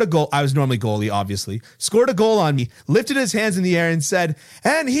scored a goal. I was normally goalie, obviously. Scored a goal on me, lifted his hands in the air and said,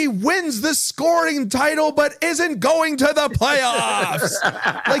 and he wins the scoring title but isn't going to the playoffs.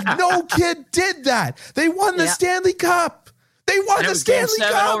 Like, no kid did that. They won the Stanley Cup. They won the Stanley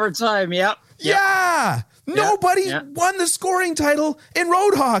Cup. Overtime, Yeah. Nobody won the scoring title in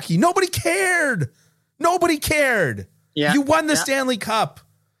road hockey. Nobody cared. Yeah. You won the Stanley Cup.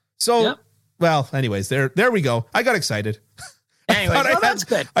 So, well, anyways, there we go. I got excited. Anyways, that's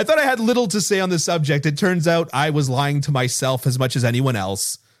good. I thought I had little to say on the subject. It turns out I was lying to myself as much as anyone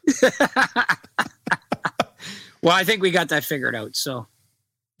else. Well, I think we got that figured out. So,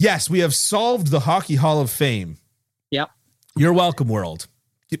 yes, we have solved the Hockey Hall of Fame. Yep. You're welcome, world.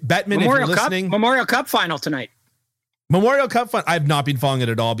 Bettman, if you're listening. Memorial Cup final tonight. Memorial Cup final. I've not been following it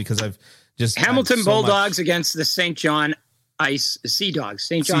at all because I've just Hamilton Bulldogs against the St. John Sea Dogs.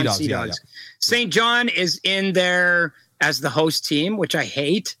 St. John Sea Dogs. Yeah. St. John is in there as the host team, which I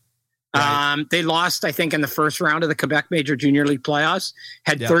hate. Right. They lost, I think, in the first round of the Quebec Major Junior League playoffs.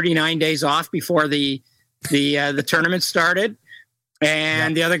 Had 39 days off before the tournament started,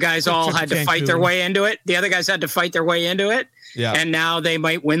 and the other guys all had to fight their way into it. Yeah. And now they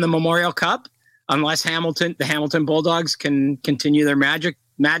might win the Memorial Cup unless the Hamilton Bulldogs can continue their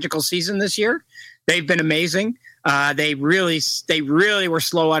magical season this year. They've been amazing. They really were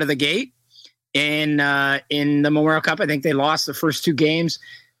slow out of the gate in the Memorial Cup. I think they lost the first 2 games.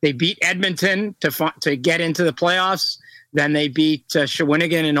 They beat Edmonton to get into the playoffs. Then they beat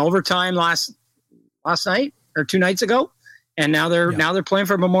Shawinigan in overtime last night or 2 nights ago, and now they're playing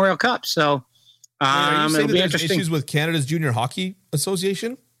for Memorial Cup. So. Are you saying that there's issues with Canada's Junior Hockey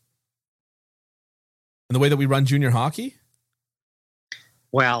Association and the way that we run junior hockey?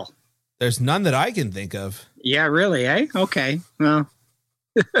 Well, there's none that I can think of. Yeah, really, eh? Okay, well,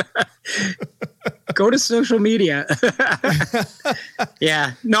 Go to social media.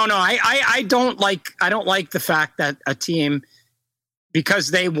 Yeah. No, I don't like the fact that a team, because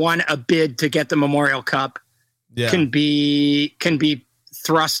they won a bid to get the Memorial Cup, can be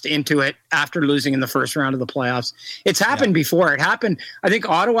thrust into it after losing in the first round of the playoffs. It's happened before. It happened. I think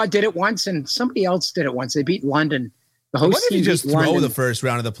Ottawa did it once, and somebody else did it once. They beat London. The host what if you just throw London. the first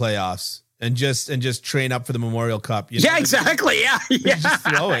round of the playoffs and just train up for the Memorial Cup? Yeah, exactly. Yeah. Just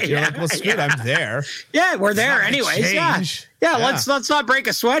throw it. You're like, well, screw it, I'm there. Yeah, we're there anyways. Yeah. Let's not break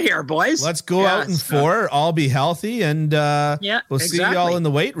a sweat here, boys. Let's go out in 4, all be healthy, and we'll see you all in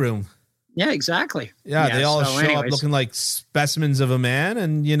the weight room. Yeah, exactly. Yeah, they all show up looking like specimens of a man,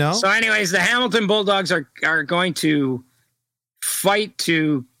 and So anyways, the Hamilton Bulldogs are going to fight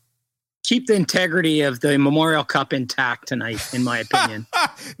to keep the integrity of the Memorial Cup intact tonight, in my opinion.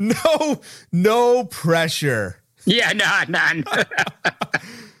 No pressure. Yeah, none.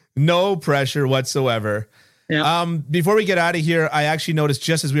 No pressure whatsoever. Yeah. Before we get out of here, I actually noticed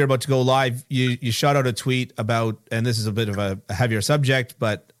just as we were about to go live, you shot out a tweet about, and this is a bit of a heavier subject,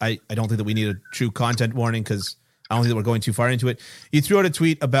 but I don't think that we need a true content warning because I don't think that we're going too far into it. You threw out a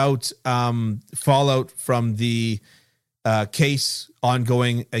tweet about fallout from the case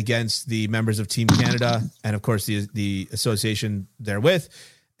ongoing against the members of Team Canada and, of course, the association therewith.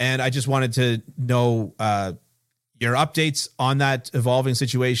 And I just wanted to know your updates on that evolving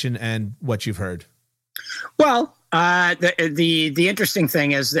situation and what you've heard. Well, the interesting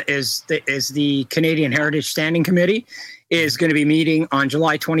thing is the Canadian Heritage Standing Committee is going to be meeting on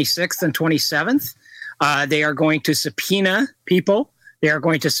July 26th and 27th. They are going to subpoena people. They are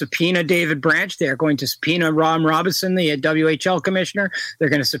going to subpoena David Branch. They are going to subpoena Ron Robinson, the WHL commissioner. They're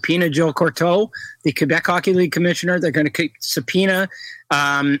going to subpoena Jill Courteau, the Quebec Hockey League commissioner. They're going to subpoena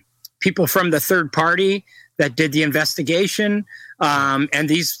people from the third party that did the investigation. And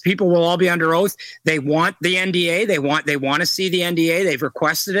these people will all be under oath. They want the NDA. They want to see the NDA. They've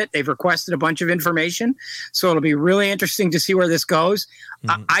requested it. They've requested a bunch of information. So it'll be really interesting to see where this goes.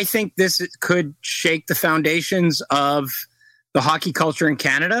 Mm-hmm. I think this could shake the foundations of the hockey culture in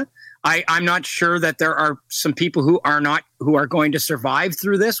Canada. I'm not sure that there are some people who are going to survive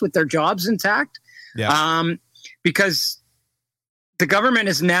through this with their jobs intact. Yeah. Because the government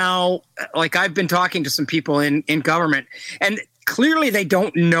is now, like, I've been talking to some people in government, and clearly they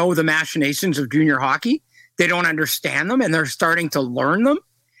don't know the machinations of junior hockey. They don't understand them, and they're starting to learn them.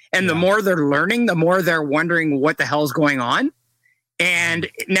 And the more they're learning, the more they're wondering what the hell's going on. And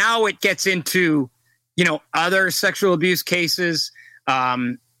now it gets into, other sexual abuse cases,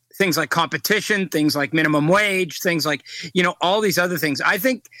 things like competition, things like minimum wage, things like, all these other things. I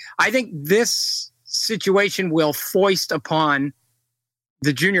think this situation will foist upon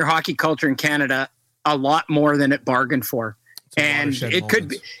the junior hockey culture in Canada a lot more than it bargained for. And it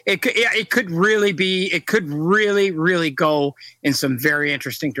could really go in some very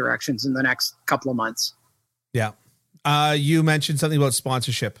interesting directions in the next couple of months. Yeah. You mentioned something about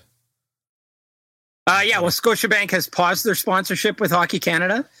sponsorship. Well, Scotiabank has paused their sponsorship with Hockey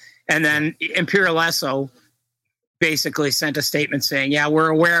Canada, and then Imperial Esso basically sent a statement saying, "Yeah, we're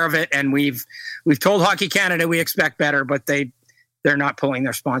aware of it, and we've told Hockey Canada we expect better, but they're not pulling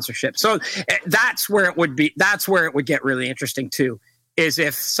their sponsorship." So that's where it would be. That's where it would get really interesting too, is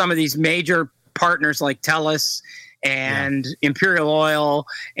if some of these major partners like TELUS and Imperial Oil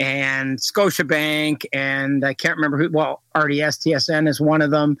and Scotiabank, and I can't remember who, RDS TSN is one of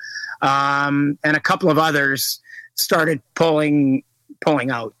them, and a couple of others started pulling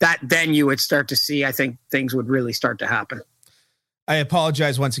out. Then you would start to see, I think, things would really start to happen. I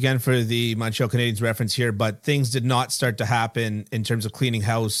apologize once again for the Montreal Canadiens reference here, but things did not start to happen in terms of cleaning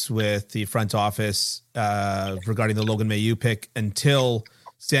house with the front office regarding the Logan Mailloux pick until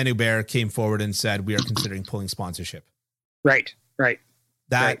Stan Hubert came forward and said, we are considering pulling sponsorship. Right.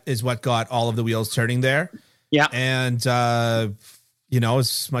 That is what got all of the wheels turning there. Yeah. And,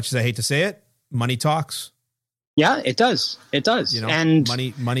 as much as I hate to say it, money talks. Yeah, it does. And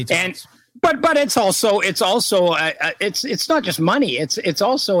money talks. But it's also it's not just money. It's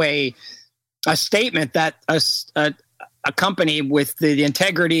also a statement that a company with the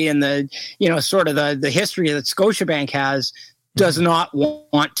integrity and the sort of the history that Scotiabank has does not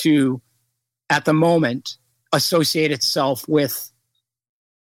want to, at the moment, associate itself with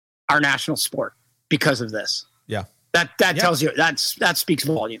our national sport because of this. Yeah, that tells you that speaks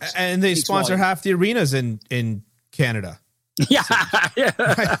volumes. And they sponsor half the arenas in Canada. Yeah.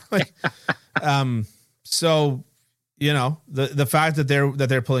 So, the fact that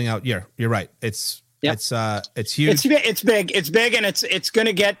they're pulling out, you're right. It's huge. It's big, and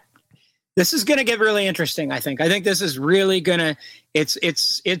this is going to get really interesting. I think this is really going to,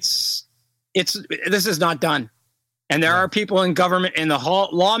 it's this is not done. And there are people in government, in the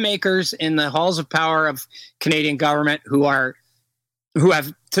lawmakers in the halls of power of Canadian government who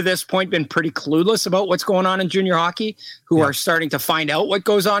have to this point been pretty clueless about what's going on in junior hockey, who are starting to find out what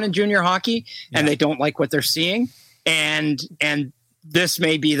goes on in junior hockey, and they don't like what they're seeing. And this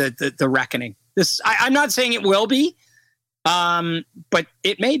may be the reckoning. I'm not saying it will be, but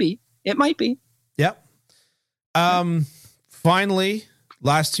it may be. It might be. Yep. Finally,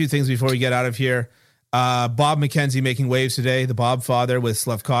 last two things before we get out of here. Bob McKenzie making waves today. The Bob father with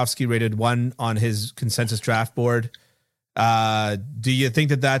Slavkovsky rated 1 on his consensus draft board. Do you think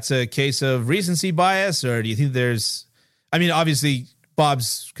that that's a case of recency bias, or do you think there's, I mean, obviously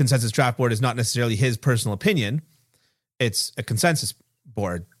Bob's consensus draft board is not necessarily his personal opinion. It's a consensus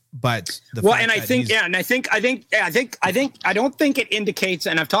board, but I don't think it indicates,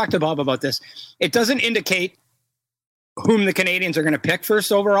 and I've talked to Bob about this, it doesn't indicate whom the Canadians are going to pick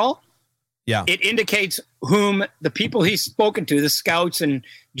first overall. Yeah. It indicates whom the people he's spoken to, the scouts and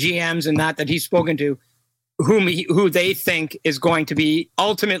GMs and that he's spoken to, who they think is going to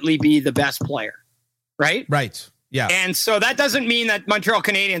ultimately be the best player. Right? Right. Yeah. And so that doesn't mean that Montreal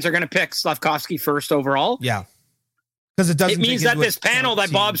Canadiens are going to pick Slavkovsky first overall. Yeah. Because it means that this panel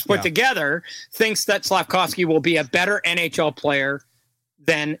that Bob's put together thinks that Slavkovsky will be a better NHL player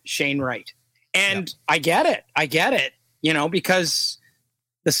than Shane Wright. And I get it, because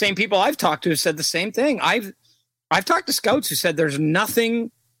the same people I've talked to have said the same thing. I've talked to scouts who said there's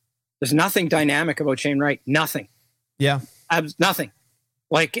nothing dynamic about Shane Wright. Nothing. Yeah. Nothing.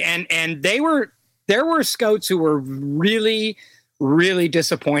 Like, and there were scouts who were really, really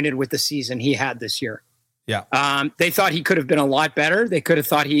disappointed with the season he had this year. Yeah. They thought he could have been a lot better. They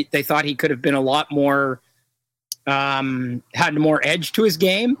thought he could have been a lot more, had more edge to his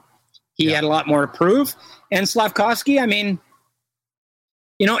game. He had a lot more to prove. And Slavkovsky, I mean,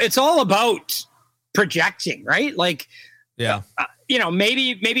 it's all about projecting, right? Like,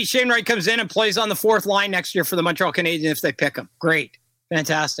 maybe Shane Wright comes in and plays on the fourth line next year for the Montreal Canadiens if they pick him. Great.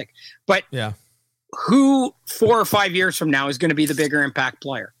 Fantastic. But who 4 or 5 years from now is going to be the bigger impact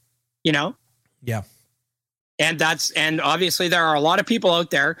player? Yeah. And obviously there are a lot of people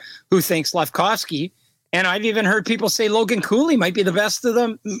out there who think Slavkovsky, and I've even heard people say Logan Cooley might be the best of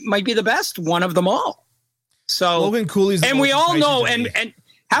them, might be the best one of them all. So Logan Cooley's, and we all know, and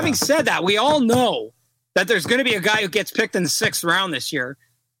having said that, we all know that there's going to be a guy who gets picked in the 6th round this year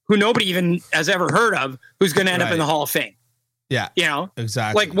who nobody even has ever heard of, who's going to end up in the Hall of Fame. Yeah.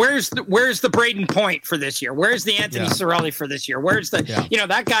 Exactly. Like where's the Braden Point for this year? Where's the Anthony Cirelli for this year? Where's the,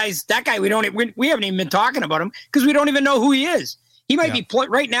 that guy we haven't even been talking about him because we don't even know who he is. He might be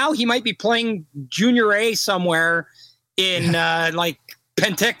right now. He might be playing Junior A somewhere in like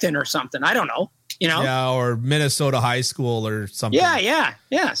Penticton or something. I don't know, or Minnesota high school or something.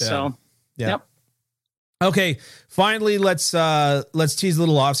 Yeah. So, yep. Okay. Finally, let's tease a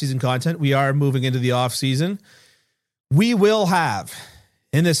little off-season content. We are moving into the off-season. We will have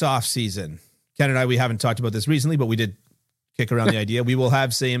in this off season, Ken and I, we haven't talked about this recently, but we did kick around the idea. We will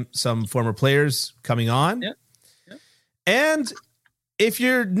have some former players coming on. Yeah. And if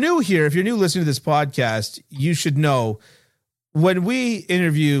you're new here, if you're new listening to this podcast, you should know when we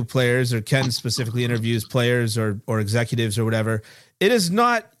interview players, or Ken specifically interviews players or executives or whatever, it is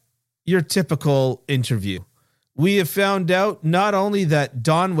not your typical interview. We have found out not only that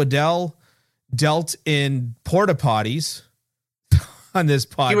Don Waddell dealt in porta potties on this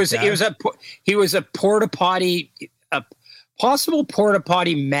podcast. He was a porta potty, a possible porta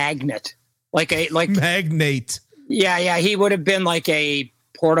potty magnate, like magnate. Yeah. He would have been like a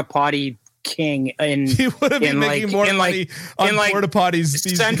porta potty king. He would have been making more money on porta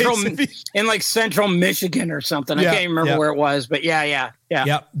potties in like central Michigan or something. I can't remember where it was, but yeah.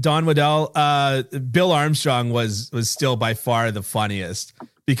 Don Waddell, Bill Armstrong was still by far the funniest,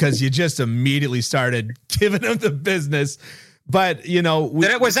 because you just immediately started giving him the business. But,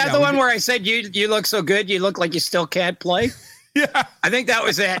 was that the one where I said, you look so good, you look like you still can't play? Yeah. I think that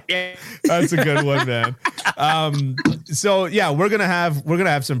was it. Yeah. That's a good one, man. So we're going to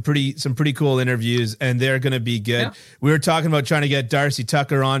have some pretty cool interviews, and they're going to be good. Yeah. We were talking about trying to get Darcy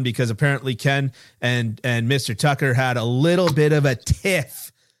Tucker on because apparently Ken and Mr. Tucker had a little bit of a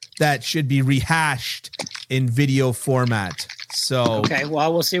tiff that should be rehashed in video format. So okay,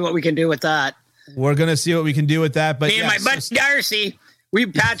 well, we'll see what we can do with that. We're gonna see what we can do with that. But Darcy, we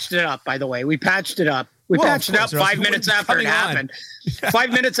patched it up. By the way, we patched it up. We patched it up 5 minutes after it happened. 5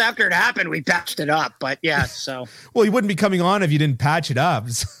 minutes after it happened, we patched it up. But so well, he wouldn't be coming on if you didn't patch it up.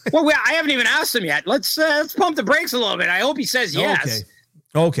 Well, I haven't even asked him yet. Let's pump the brakes a little bit. I hope he says yes.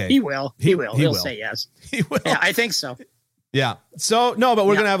 Okay. He will. He'll say yes. He will. Yeah, I think so. Yeah. So, no, but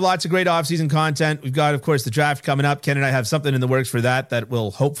we're going to have lots of great off-season content. We've got, of course, the draft coming up. Ken and I have something in the works for that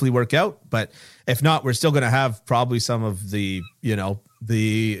will hopefully work out. But if not, we're still going to have probably some of the,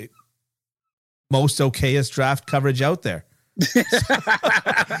 the most okayest draft coverage out there.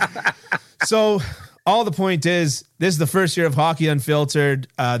 So all the point is, this is the first year of Hockey Unfiltered.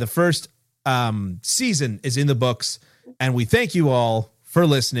 The first season is in the books. And we thank you all for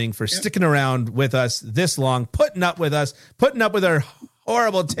listening, for sticking around with us this long, putting up with us, putting up with our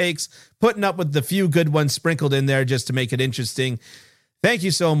horrible takes, putting up with the few good ones sprinkled in there just to make it interesting. Thank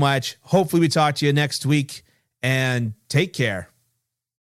you so much. Hopefully we talk to you next week, and take care.